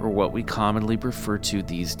board, or what we commonly refer to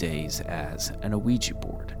these days as an Ouija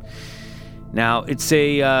board. Now, it's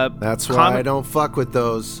a... That's why I don't fuck with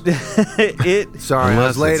those. Sorry, I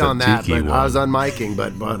was late on that, but I was unmiking,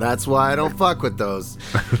 but that's why I don't fuck with those.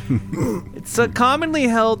 It's a commonly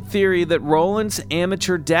held theory that Roland's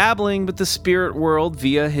amateur dabbling with the spirit world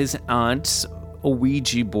via his aunt's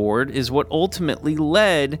Ouija board is what ultimately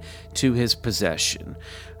led to his possession.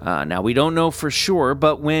 Now, we don't know for sure,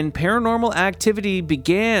 but when paranormal activity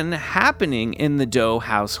began happening in the Doe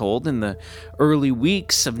household in the early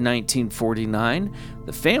weeks of 1949,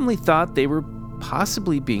 the family thought they were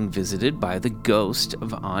possibly being visited by the ghost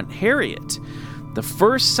of Aunt Harriet. The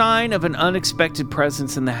first sign of an unexpected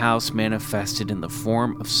presence in the house manifested in the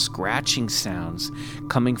form of scratching sounds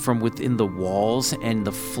coming from within the walls and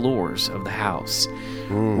the floors of the house.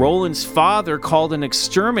 Roland's father called an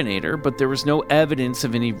exterminator, but there was no evidence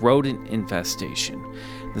of any rodent infestation.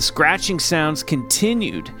 The scratching sounds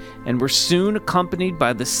continued and were soon accompanied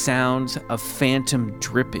by the sounds of phantom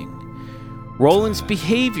dripping. Roland's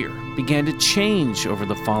behavior began to change over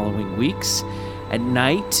the following weeks. At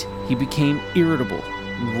night, he became irritable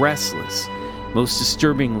and restless. Most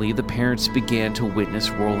disturbingly, the parents began to witness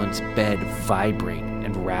Roland's bed vibrate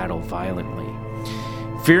and rattle violently.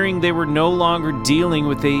 Fearing they were no longer dealing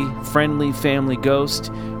with a friendly family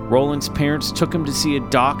ghost, Roland's parents took him to see a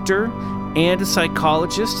doctor and a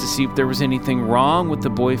psychologist to see if there was anything wrong with the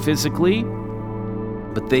boy physically,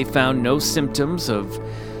 but they found no symptoms of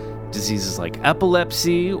diseases like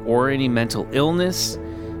epilepsy or any mental illness.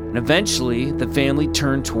 And eventually, the family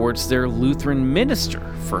turned towards their Lutheran minister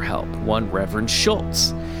for help, one Reverend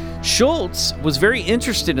Schultz. Schultz was very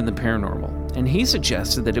interested in the paranormal. and he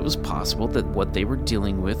suggested that it was possible that what they were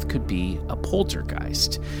dealing with could be a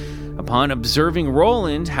poltergeist. Upon observing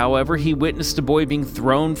Roland, however, he witnessed a boy being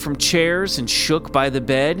thrown from chairs and shook by the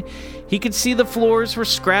bed. He could see the floors were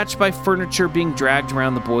scratched by furniture being dragged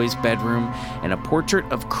around the boy's bedroom, and a portrait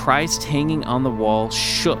of Christ hanging on the wall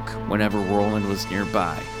shook whenever Roland was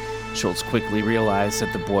nearby. Schultz quickly realized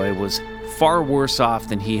that the boy was far worse off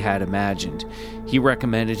than he had imagined. He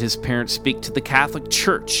recommended his parents speak to the Catholic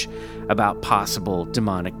Church about possible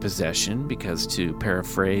demonic possession because, to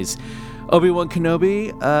paraphrase Obi-Wan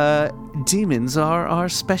Kenobi, demons are our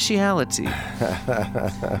speciality.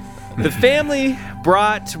 The family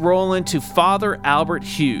brought Roland to Father Albert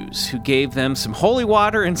Hughes, who gave them some holy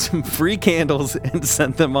water and some free candles and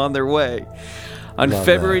sent them on their way. On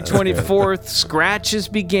February 24th, scratches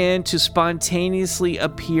began to spontaneously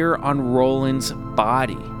appear on Roland's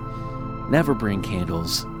body. Never bring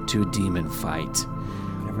candles to a demon fight.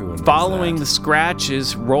 Following the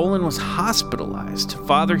scratches, Roland was hospitalized.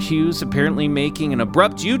 Father Hughes, apparently making an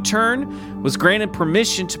abrupt U-turn, was granted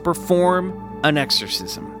permission to perform an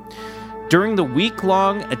exorcism. During the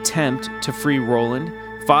week-long attempt to free Roland,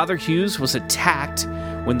 Father Hughes was attacked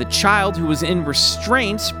when the child, who was in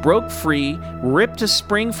restraints, broke free, ripped a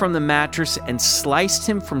spring from the mattress, and sliced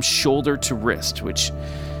him from shoulder to wrist, which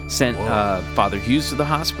sent Father Hughes to the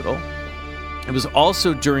hospital. It was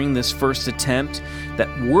also during this first attempt that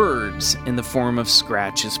words in the form of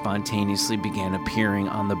scratches spontaneously began appearing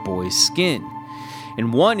on the boy's skin.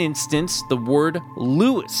 In one instance, the word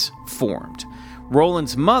Lewis formed.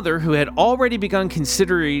 Roland's mother, who had already begun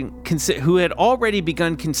considering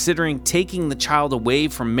taking the child away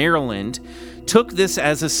from Maryland, took this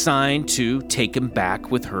as a sign to take him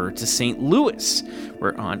back with her to St. Louis,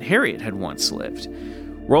 where Aunt Harriet had once lived.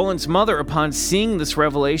 Roland's mother, upon seeing this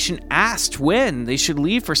revelation, asked when they should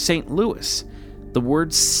leave for St. Louis. The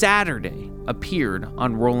word Saturday appeared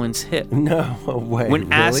on Roland's hip. No way.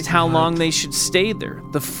 When asked how long they should stay there,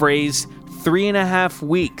 the phrase 3.5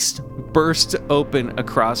 weeks burst open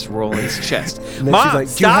across Roland's chest. Mom, like,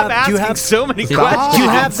 stop asking so many questions. Do you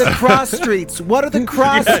have the cross streets? What are the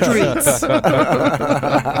cross streets?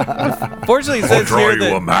 Fortunately, it says here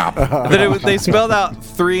that they spelled out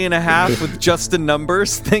 3.5 with just the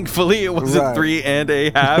numbers. Thankfully, it wasn't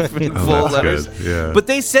 3.5 in full letters. Yeah. But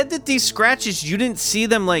they said that these scratches, you didn't see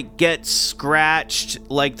them like get scratched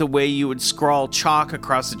like the way you would scrawl chalk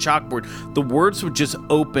across the chalkboard. The words would just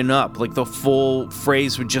open up, like the full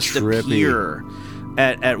phrase would just appear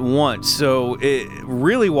at once. So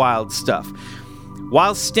really wild stuff.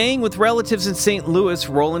 While staying with relatives in St. Louis,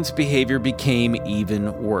 Roland's behavior became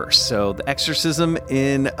even worse. So the exorcism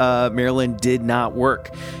in Maryland did not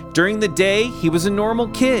work. During the day, he was a normal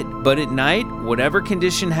kid, but at night, whatever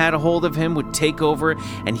condition had a hold of him would take over,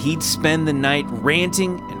 and he'd spend the night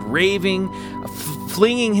ranting and raving,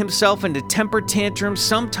 flinging himself into temper tantrums,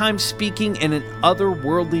 sometimes speaking in an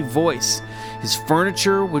otherworldly voice. His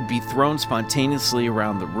furniture would be thrown spontaneously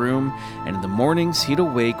around the room, and in the mornings he'd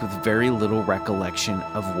awake with very little recollection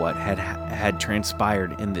of what had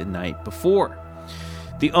transpired in the night before.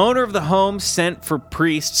 The owner of the home sent for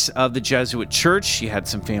priests of the Jesuit church. She had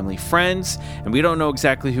some family friends, and we don't know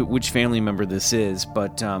exactly which family member this is,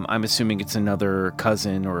 but I'm assuming it's another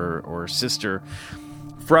cousin or sister.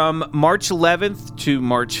 From March 11th to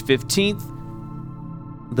March 15th,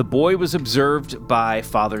 the boy was observed by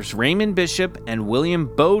Fathers Raymond Bishop and William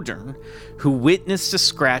Bowdern, who witnessed a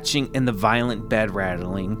scratching and the violent bed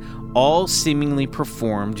rattling, all seemingly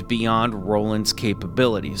performed beyond Roland's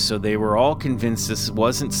capabilities. So they were all convinced this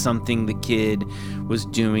wasn't something the kid was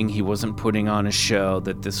doing. He wasn't putting on a show,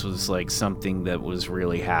 that this was like something that was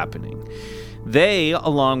really happening. They,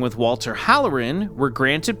 along with Walter Halloran, were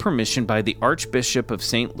granted permission by the Archbishop of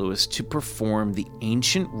St. Louis to perform the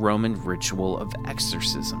ancient Roman ritual of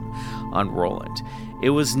exorcism on Roland.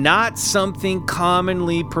 It was not something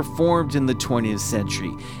commonly performed in the 20th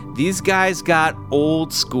century. These guys got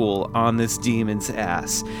old school on this demon's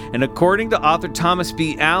ass. And according to author Thomas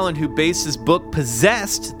B. Allen, who based his book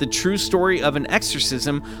Possessed, the true story of an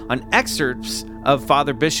exorcism, on excerpts of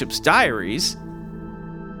Father Bishop's diaries,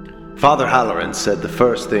 Father Halloran said the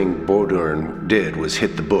first thing Bowdern did was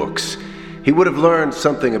hit the books. He would have learned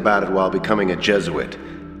something about it while becoming a Jesuit.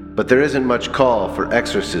 But there isn't much call for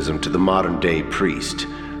exorcism to the modern-day priest.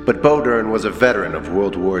 But Bowdern was a veteran of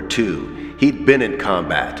World War II. He'd been in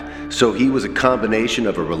combat, so he was a combination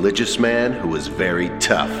of a religious man who was very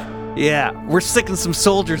tough. Yeah, we're sicking some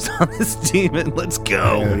soldiers on this demon. Let's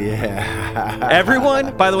go. Oh, yeah.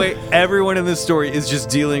 Everyone, by the way, everyone in this story is just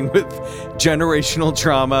dealing with generational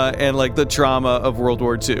trauma and like the trauma of World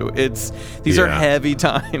War II. These are heavy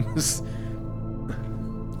times.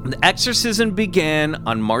 The exorcism began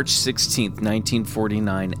on March 16th,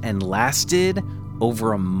 1949, and lasted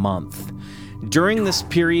over a month. During this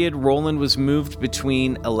period, Roland was moved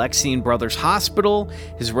between Alexian Brothers Hospital,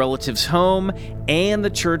 his relative's home, and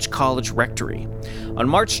the church college rectory. On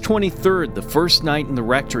March 23rd, the first night in the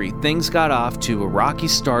rectory, things got off to a rocky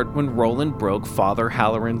start when Roland broke Father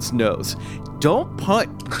Halloran's nose. Do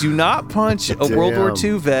not punch a World War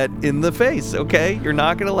II vet in the face, okay? You're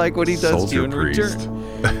not going to like what he does to you in return.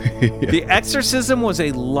 The exorcism was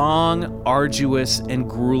a long, arduous, and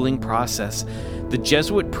grueling process. The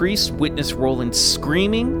Jesuit priests witnessed Roland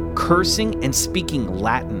screaming, cursing, and speaking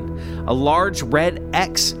Latin. A large red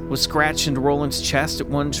X was scratched into Roland's chest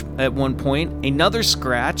at one point. Another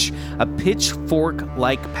scratch, a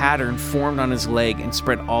pitchfork-like pattern, formed on his leg and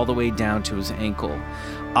spread all the way down to his ankle.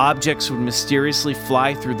 Objects would mysteriously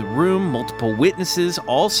fly through the room. Multiple witnesses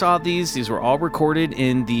all saw these. These were all recorded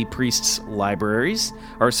in the priests' libraries,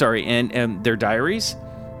 and their diaries.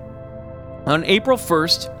 On April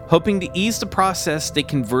 1st, hoping to ease the process, they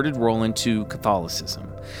converted Roland to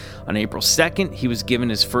Catholicism. On April 2nd, he was given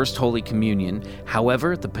his first Holy Communion.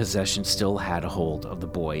 However, the possession still had a hold of the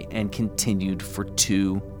boy and continued for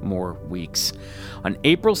 2 more weeks. On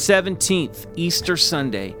April 17th, Easter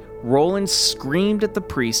Sunday, Roland screamed at the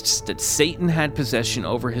priests that Satan had possession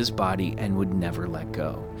over his body and would never let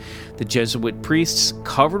go. The Jesuit priests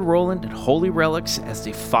covered Roland in holy relics as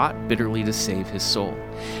they fought bitterly to save his soul.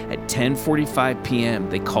 At 10:45 p.m.,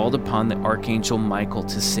 they called upon the Archangel Michael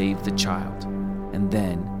to save the child. And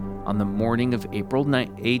then, on the morning of April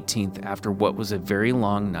 18th, after what was a very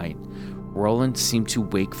long night, Roland seemed to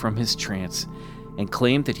wake from his trance and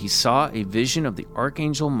claimed that he saw a vision of the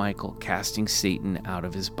Archangel Michael casting Satan out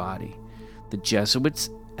of his body. The Jesuits'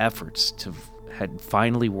 efforts had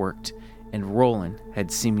finally worked, and Roland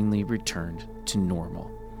had seemingly returned to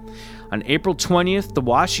normal. On April 20th, the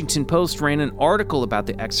Washington Post ran an article about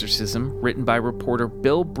the exorcism written by reporter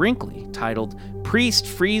Bill Brinkley titled, "Priest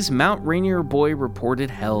Frees Mount Rainier Boy Reported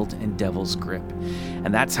Held in Devil's Grip."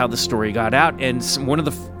 And that's how the story got out. And one of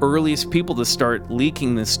the earliest people to start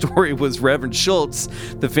leaking this story was Reverend Schultz,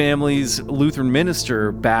 the family's Lutheran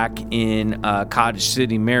minister back in Cottage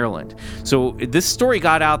City, Maryland. So this story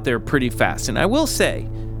got out there pretty fast. And I will say,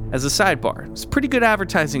 as a sidebar, it's pretty good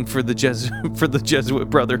advertising for the Jesuit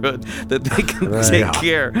Brotherhood that they can take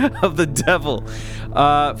care of the devil.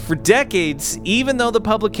 For decades, even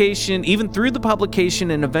through the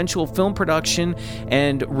publication and eventual film production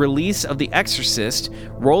and release of The Exorcist,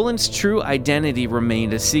 Roland's true identity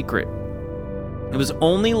remained a secret. It was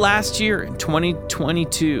only last year, in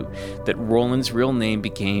 2022, that Roland's real name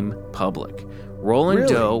became public. Roland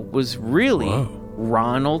Doe was really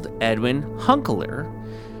Ronald Edwin Hunkeler,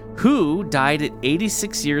 who died at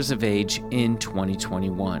 86 years of age in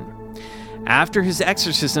 2021. After his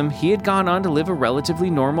exorcism, he had gone on to live a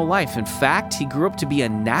relatively normal life. In fact, he grew up to be a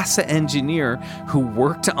NASA engineer who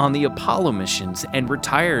worked on the Apollo missions and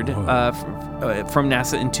retired from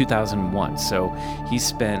NASA in 2001. So he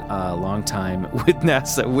spent a long time with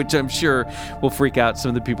NASA, which I'm sure will freak out some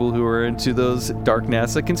of the people who are into those dark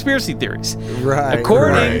NASA conspiracy theories.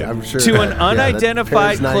 According I'm sure. to an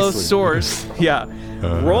unidentified close source,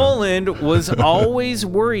 Roland was always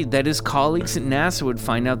worried that his colleagues at NASA would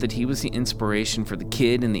find out that he was the inspiration for the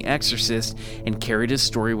kid in The Exorcist and carried his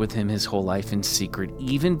story with him his whole life in secret,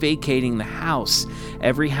 even vacating the house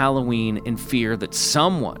every Halloween in fear that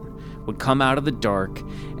someone would come out of the dark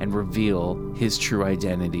and reveal his true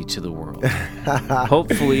identity to the world.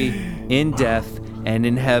 Hopefully, in death and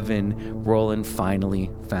in heaven, Roland finally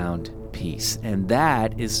found peace. And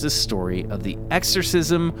that is the story of the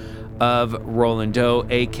exorcism of Roland Doe,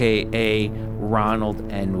 a.k.a.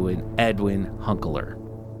 Ronald Edwin Hunkeler.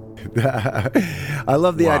 I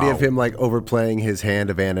love the idea of him like overplaying his hand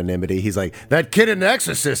of anonymity. He's like, that kid in The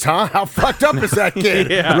Exorcist, huh? How fucked up is that kid?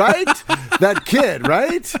 Right? That kid,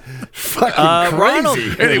 right? Fucking crazy. Ronald,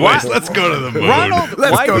 anyways, let's go to the moon. Ronald,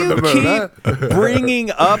 why do you keep bringing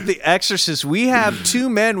up The Exorcist? We have 2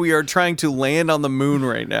 men we are trying to land on the moon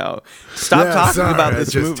right now. Stop talking about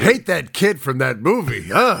this movie. I just hate that kid from that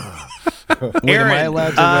movie. Wait, am I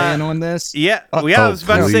allowed to weigh in on this? Yeah, I was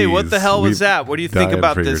about to say, what the hell was that? What do you think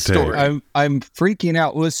about this story? I'm freaking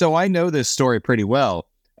out. Well, so I know this story pretty well,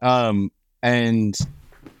 and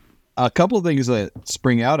a couple of things that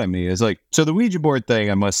spring out at me is like, so the Ouija board thing.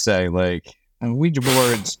 I must say, like Ouija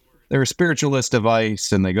boards, they're a spiritualist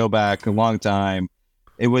device, and they go back a long time.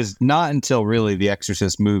 it was not until really the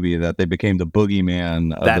Exorcist movie that they became the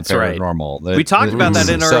boogeyman of the paranormal. Right. We talked about that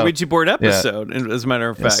in our Ouija board episode, as a matter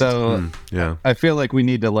of fact. So I feel like we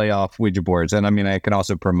need to lay off Ouija boards. And I mean, I can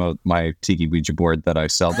also promote my Tiki Ouija board that I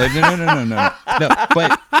sell. No.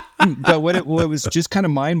 But what was just kind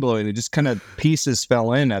of mind-blowing, it just kind of pieces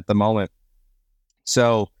fell in at the moment.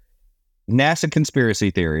 So NASA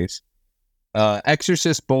conspiracy theories,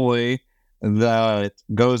 Exorcist boy that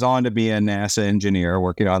goes on to be a NASA engineer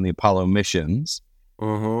working on the Apollo missions,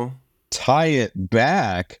 tie it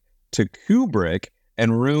back to Kubrick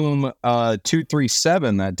and Room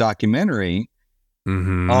 237, that documentary,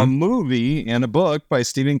 a movie and a book by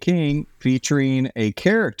Stephen King featuring a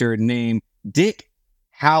character named Dick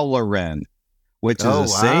Halloran, which is the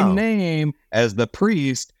same name as the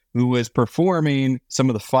priest who was performing some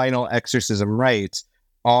of the final exorcism rites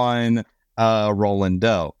on Roland.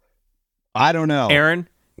 I don't know. Aaron,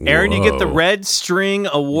 you get the Red String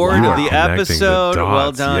Award of the episode.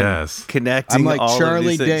 Well done. Yes. Connecting I'm like all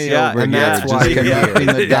Charlie of these Day things. over And here. that's why you're here.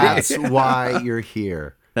 That's That's why you're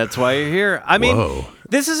here. That's why you're here. I mean,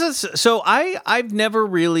 this is so I've never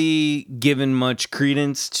really given much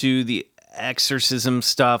credence to the exorcism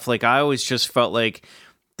stuff. Like, I always just felt like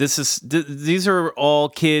these are all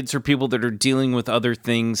kids or people that are dealing with other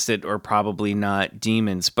things that are probably not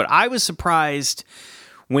demons. But I was surprised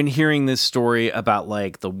when hearing this story about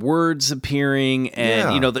like the words appearing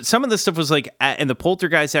and, you know, that some of the stuff was like, and the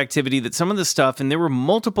poltergeist activity, that some of the stuff, and there were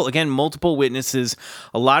multiple witnesses.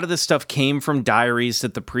 A lot of this stuff came from diaries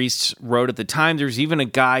that the priests wrote at the time. There's even a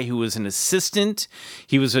guy who was an assistant.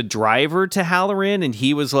 He was a driver to Halloran, and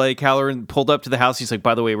he was like, Halloran pulled up to the house. He's like,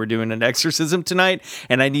 by the way, we're doing an exorcism tonight,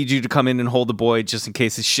 and I need you to come in and hold the boy just in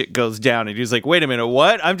case his shit goes down. And he was like, wait a minute,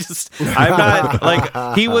 what? I'm not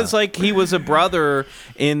like, he was a brother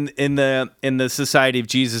in the Society of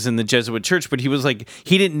Jesus in the Jesuit Church, but he was like,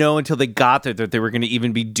 he didn't know until they got there that they were going to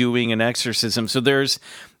even be doing an exorcism. So there's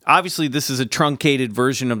obviously, this is a truncated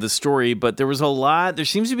version of the story, but there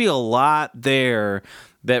seems to be a lot there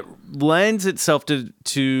that lends itself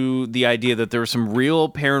to the idea that there was some real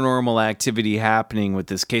paranormal activity happening with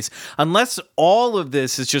this case, unless all of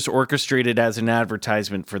this is just orchestrated as an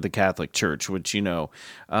advertisement for the Catholic Church, which, you know,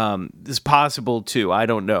 is possible too. I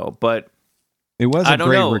don't know, but it was a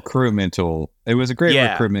great recruitment tool. It was a great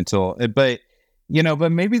recruitment tool, but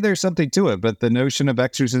maybe there's something to it. But the notion of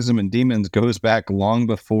exorcism and demons goes back long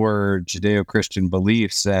before Judeo-Christian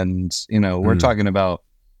beliefs, and we're talking about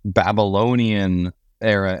Babylonian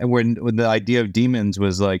era, and when the idea of demons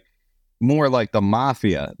was like more like the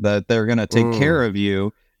mafia, that they're going to take care of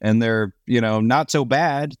you, and they're not so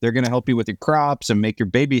bad. They're going to help you with your crops and make your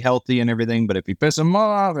baby healthy and everything. But if you piss them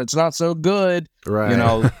off, it's not so good,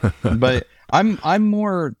 right? But I'm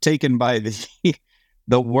more taken by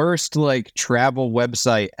the worst like travel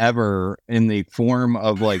website ever in the form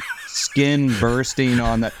of like skin bursting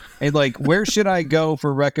on that. And like, where should I go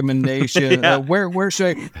for recommendation? Where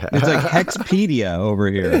should I? It's like Hexpedia over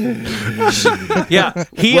here. Yeah,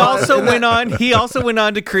 he also went on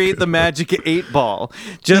to create the Magic 8 Ball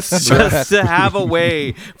just to have a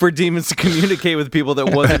way for demons to communicate with people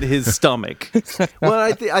that wasn't his stomach. Well,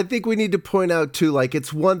 I think we need to point out too, like,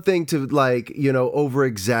 it's one thing to like over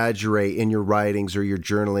exaggerate in your writings or your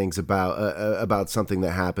journalings about something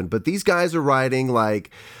that happened, but these guys are writing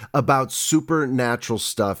like about supernatural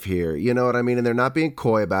stuff here, you know what I mean? And they're not being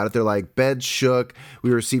coy about it. They're like, bed shook, we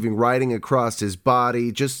were receiving writing across his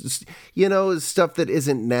body, just stuff that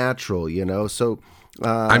isn't natural, so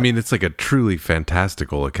I mean, it's like a truly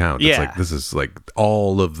fantastical account. It's like, this is like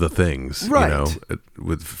all of the things, right,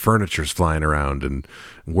 with furniture's flying around and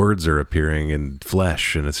words are appearing in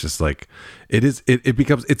flesh, and it's just like it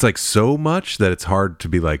becomes, it's like so much that it's hard to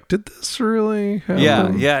be like, did this really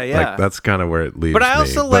happen? Yeah. Like, that's kind of where it leaves But I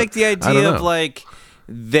also like the idea of like,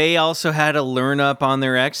 they also had to learn up on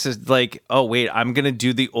their like, oh wait, I'm gonna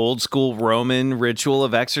do the old school Roman ritual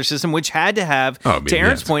of exorcism, which had to have, to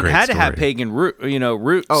Aaron's point, had to have pagan roots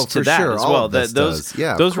to that as well.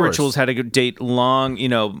 Those rituals had to date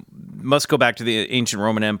long, must go back to the ancient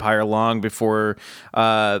Roman Empire, long before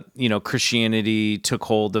Christianity took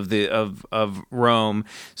hold of Rome.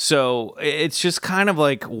 So it's just kind of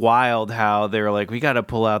like wild how they're like, we got to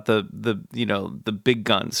pull out the big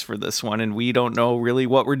guns for this one, and we don't know really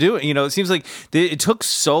what we're doing. It seems like it took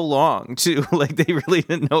so long to like, they really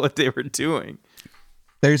didn't know what they were doing.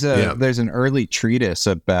 There's an early treatise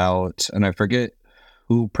about, and I forget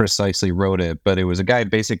who precisely wrote it, but it was a guy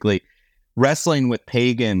basically wrestling with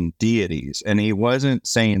pagan deities, and he wasn't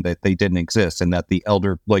saying that they didn't exist and that the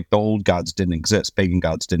old gods didn't exist, pagan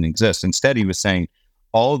gods didn't exist. Instead, he was saying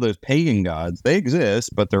all those pagan gods, they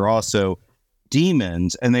exist, but they're also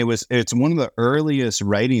demons, and it's one of the earliest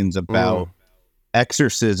writings about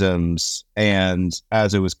exorcisms, and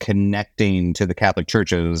as it was connecting to the Catholic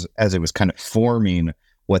Church, as it was kind of forming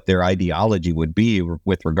what their ideology would be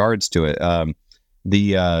with regards to it. I'll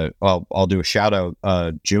do a shout out.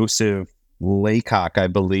 Joseph Laycock, I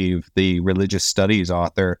believe, the religious studies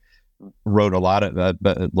author, wrote a lot of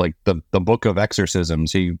like the Book of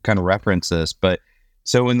Exorcisms. He kind of referenced this, but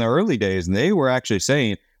so in the early days, they were actually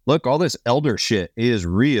saying, look, all this elder shit is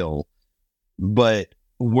real, but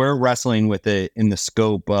we're wrestling with it in the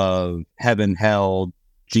scope of heaven, hell,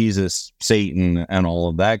 Jesus, Satan, and all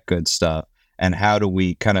of that good stuff. And how do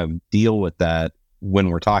we kind of deal with that when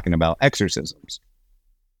we're talking about exorcisms?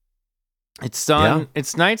 It's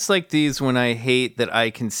It's nights like these when I hate that I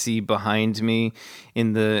can see behind me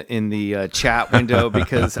in the chat window,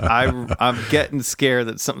 because I'm getting scared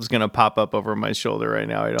that something's gonna pop up over my shoulder right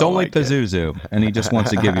now. I don't like Pazuzu, and he just wants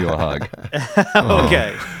to give you a hug.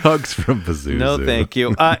 Okay, hugs from Pazuzu. No, thank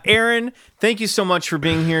you, Aaron. Thank you so much for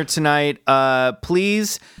being here tonight.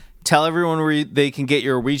 Please tell everyone where they can get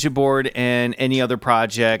your Ouija board and any other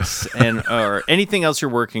projects or anything else you're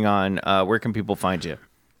working on. Where can people find you?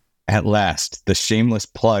 At last, the shameless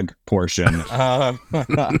plug portion.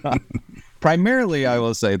 Primarily, I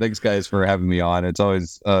will say thanks, guys, for having me on. It's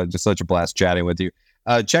always just such a blast chatting with you.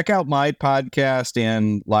 Check out my podcast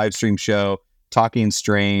and live stream show, Talking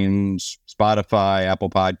Strange, Spotify, Apple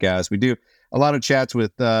Podcasts. We do a lot of chats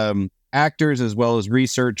with actors as well as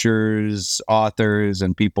researchers, authors,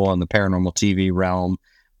 and people in the paranormal TV realm.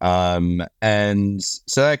 And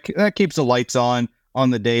so that keeps the lights on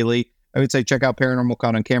the daily. I would say check out Paranormal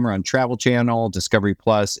Caught on Camera on Travel Channel, Discovery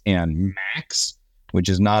Plus, and Max, which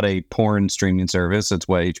is not a porn streaming service. It's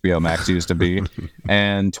what HBO Max used to be.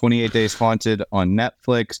 And 28 Days Haunted on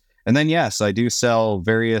Netflix. And then, yes, I do sell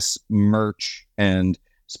various merch and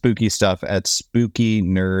spooky stuff at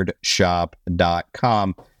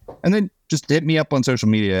spookynerdshop.com. And then just hit me up on social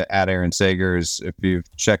media at Aaron Sagers if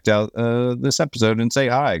you've checked out this episode, and say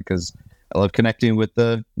hi, because I love connecting with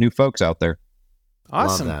the new folks out there.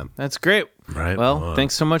 Awesome. That's great. Right. Well,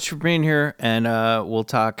 thanks so much for being here, and we'll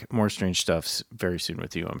talk more strange stuff very soon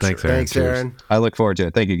with you, I'm sure. Thanks, Aaron. I look forward to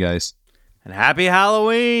it. Thank you, guys. And happy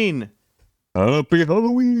Halloween. Happy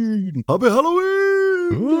Halloween. Happy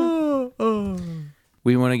Halloween.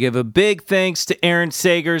 We want to give a big thanks to Aaron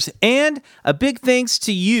Sagers, and a big thanks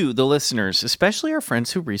to you, the listeners, especially our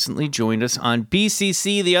friends who recently joined us on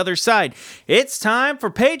BCC The Other Side. It's time for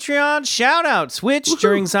Patreon shoutouts, which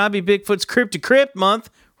during Zombie Bigfoot's Crypt to Crypt month,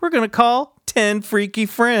 we're going to call 10 Freaky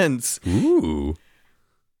Friends. Ooh.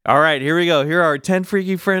 All right, here we go. Here are our 10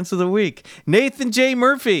 Freaky Friends of the week. Nathan J.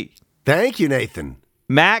 Murphy. Thank you, Nathan.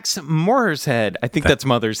 Max Morshead. I think that's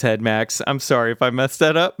Mother's Head, Max. I'm sorry if I messed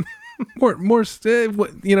that up. More.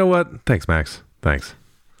 You know what? Thanks, Max. Thanks.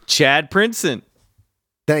 Chad Princeton.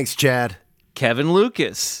 Thanks, Chad. Kevin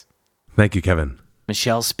Lucas. Thank you, Kevin.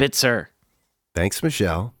 Michelle Spitzer. Thanks,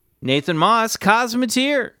 Michelle. Nathan Moss,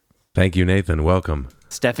 Cosmeteer. Thank you, Nathan. Welcome.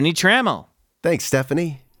 Stephanie Trammell. Thanks,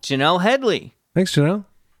 Stephanie. Janelle Headley. Thanks, Janelle.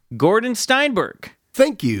 Gordon Steinberg.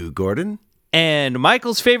 Thank you, Gordon. And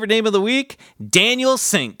Michael's favorite name of the week, Daniel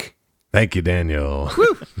Sink. Thank you, Daniel.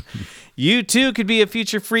 You too could be a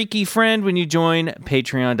future freaky friend when you join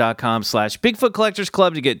patreon.com/Bigfoot Collectors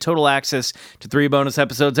Club to get total access to 3 bonus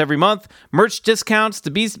episodes every month, merch discounts,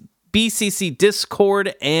 the BCC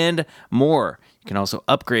Discord, and more. You can also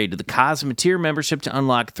upgrade to the Cosmeteer membership to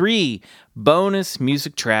unlock 3 bonus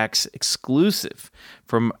music tracks exclusive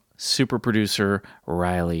from super producer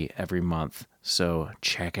Riley every month. So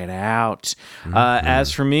check it out.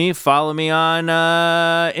 As for me, follow me on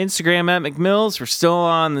Instagram at McMills. We're still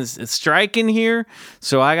on this striking here,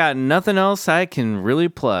 so I got nothing else I can really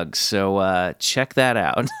plug. So check that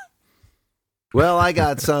out. Well, I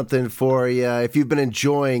got something for you. If you've been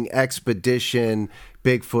enjoying Expedition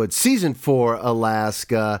Bigfoot Season 4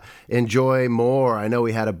 Alaska, enjoy more. I know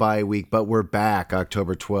we had a bye week, but we're back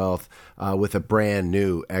October 12th with a brand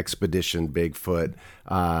new Expedition Bigfoot.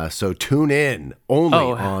 So tune in only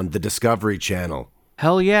on the Discovery Channel.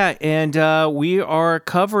 Hell yeah. And we are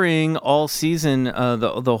covering all season,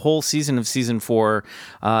 the whole season of Season 4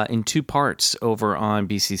 in 2 parts over on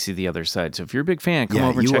BCC The Other Side. So if you're a big fan, come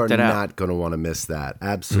over and check that out. You are not going to want to miss that.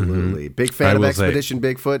 Absolutely. Big fan of Expedition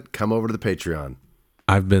Bigfoot, come over to the Patreon.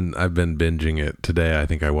 I've been binging it today. I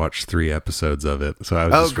think I watched 3 episodes of it. So I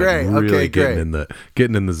was great.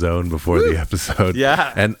 getting in the zone before the episode.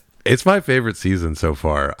 Yeah. And it's my favorite season so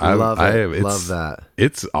far. I love that.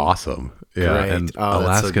 It's awesome. Yeah. Great. And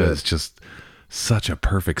Alaska is just such a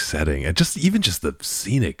perfect setting. And even just the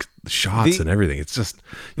scenic shots and everything. It's just,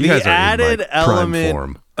 you guys are in prime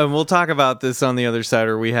form. and we'll talk about this on the other side,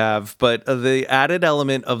 or we have, but the added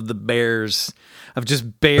element of the bears, of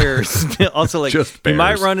just bears. Also, like, Just you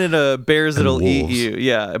might bears. run into bears that'll wolves. eat you.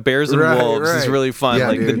 Yeah, bears and Right, wolves is right. really fun. Yeah,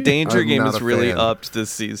 like, the dude. danger I'm game not is a really fan. upped this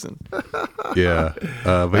season. Yeah.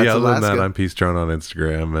 But That's yeah, other than that, Alaska. I'm Peace Drone on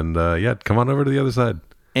Instagram. And yeah, come on over to the other side.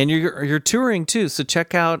 And you're touring too, so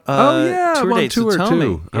check out I'm tour on dates tour with Tommy.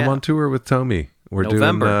 too. I'm Yeah. on tour with Tommy. We're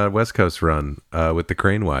November. doing West Coast run with the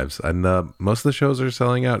Crane Wives. And most of the shows are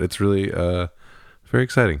selling out. It's really very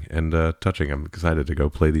exciting and touching. I'm excited to go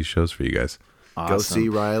play these shows for you guys. Go see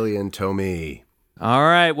Riley and Tommy. All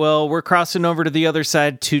right, well, we're crossing over to the other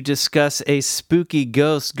side to discuss a spooky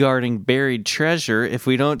ghost guarding buried treasure. If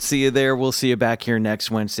we don't see you there, we'll see you back here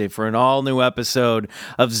next Wednesday for an all-new episode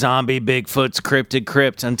of Zombie Bigfoot's Cryptid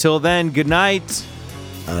Crypt. Until then, good night.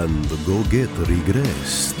 And go get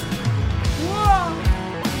regressed.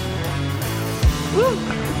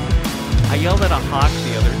 I yelled at a hawk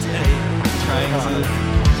the other day,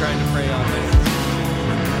 trying to prey on my sister.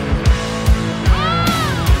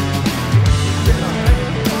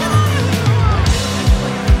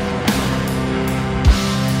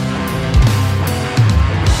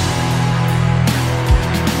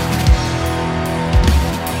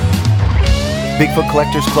 Bigfoot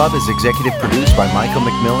Collectors Club is executive produced by Michael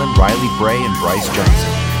McMillan, Riley Bray, and Bryce Johnson.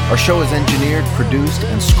 Our show is engineered, produced,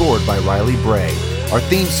 and scored by Riley Bray. Our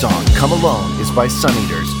theme song, Come Alone, is by Sun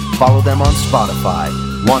Eaters. Follow them on Spotify.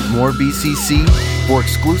 Want more BCC? For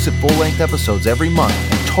exclusive full-length episodes every month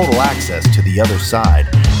and total access to the other side,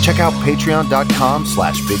 check out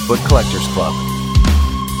patreon.com/Bigfoot Collectors Club.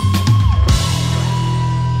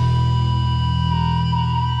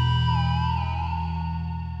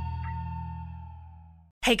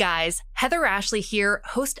 Hey guys, Heather Ashley here,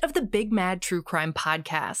 host of the Big Mad True Crime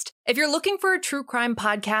Podcast. If you're looking for a true crime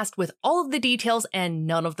podcast with all of the details and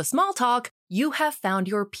none of the small talk, you have found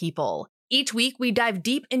your people. Each week, we dive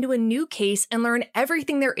deep into a new case and learn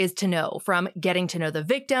everything there is to know, from getting to know the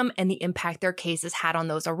victim and the impact their case has had on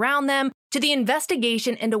those around them, to the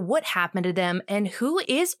investigation into what happened to them and who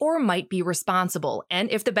is or might be responsible. And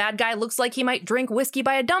if the bad guy looks like he might drink whiskey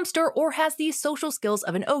by a dumpster or has the social skills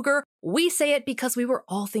of an ogre, we say it because we were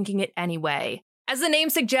all thinking it anyway. As the name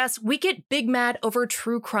suggests, we get big mad over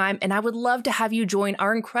true crime, and I would love to have you join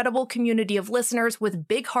our incredible community of listeners with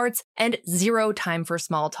big hearts and zero time for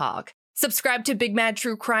small talk. Subscribe to Big Mad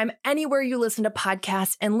True Crime anywhere you listen to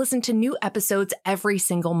podcasts and listen to new episodes every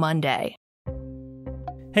single Monday.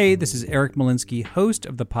 Hey, this is Eric Malinsky, host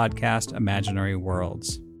of the podcast Imaginary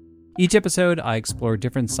Worlds. Each episode, I explore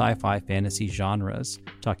different sci-fi fantasy genres,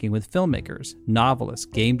 talking with filmmakers, novelists,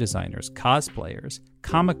 game designers, cosplayers,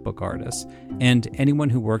 comic book artists, and anyone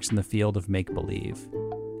who works in the field of make-believe.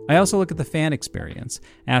 I also look at the fan experience,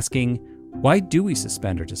 asking, why do we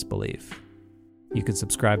suspend our disbelief? You can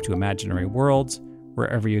subscribe to Imaginary Worlds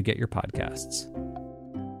wherever you get your podcasts.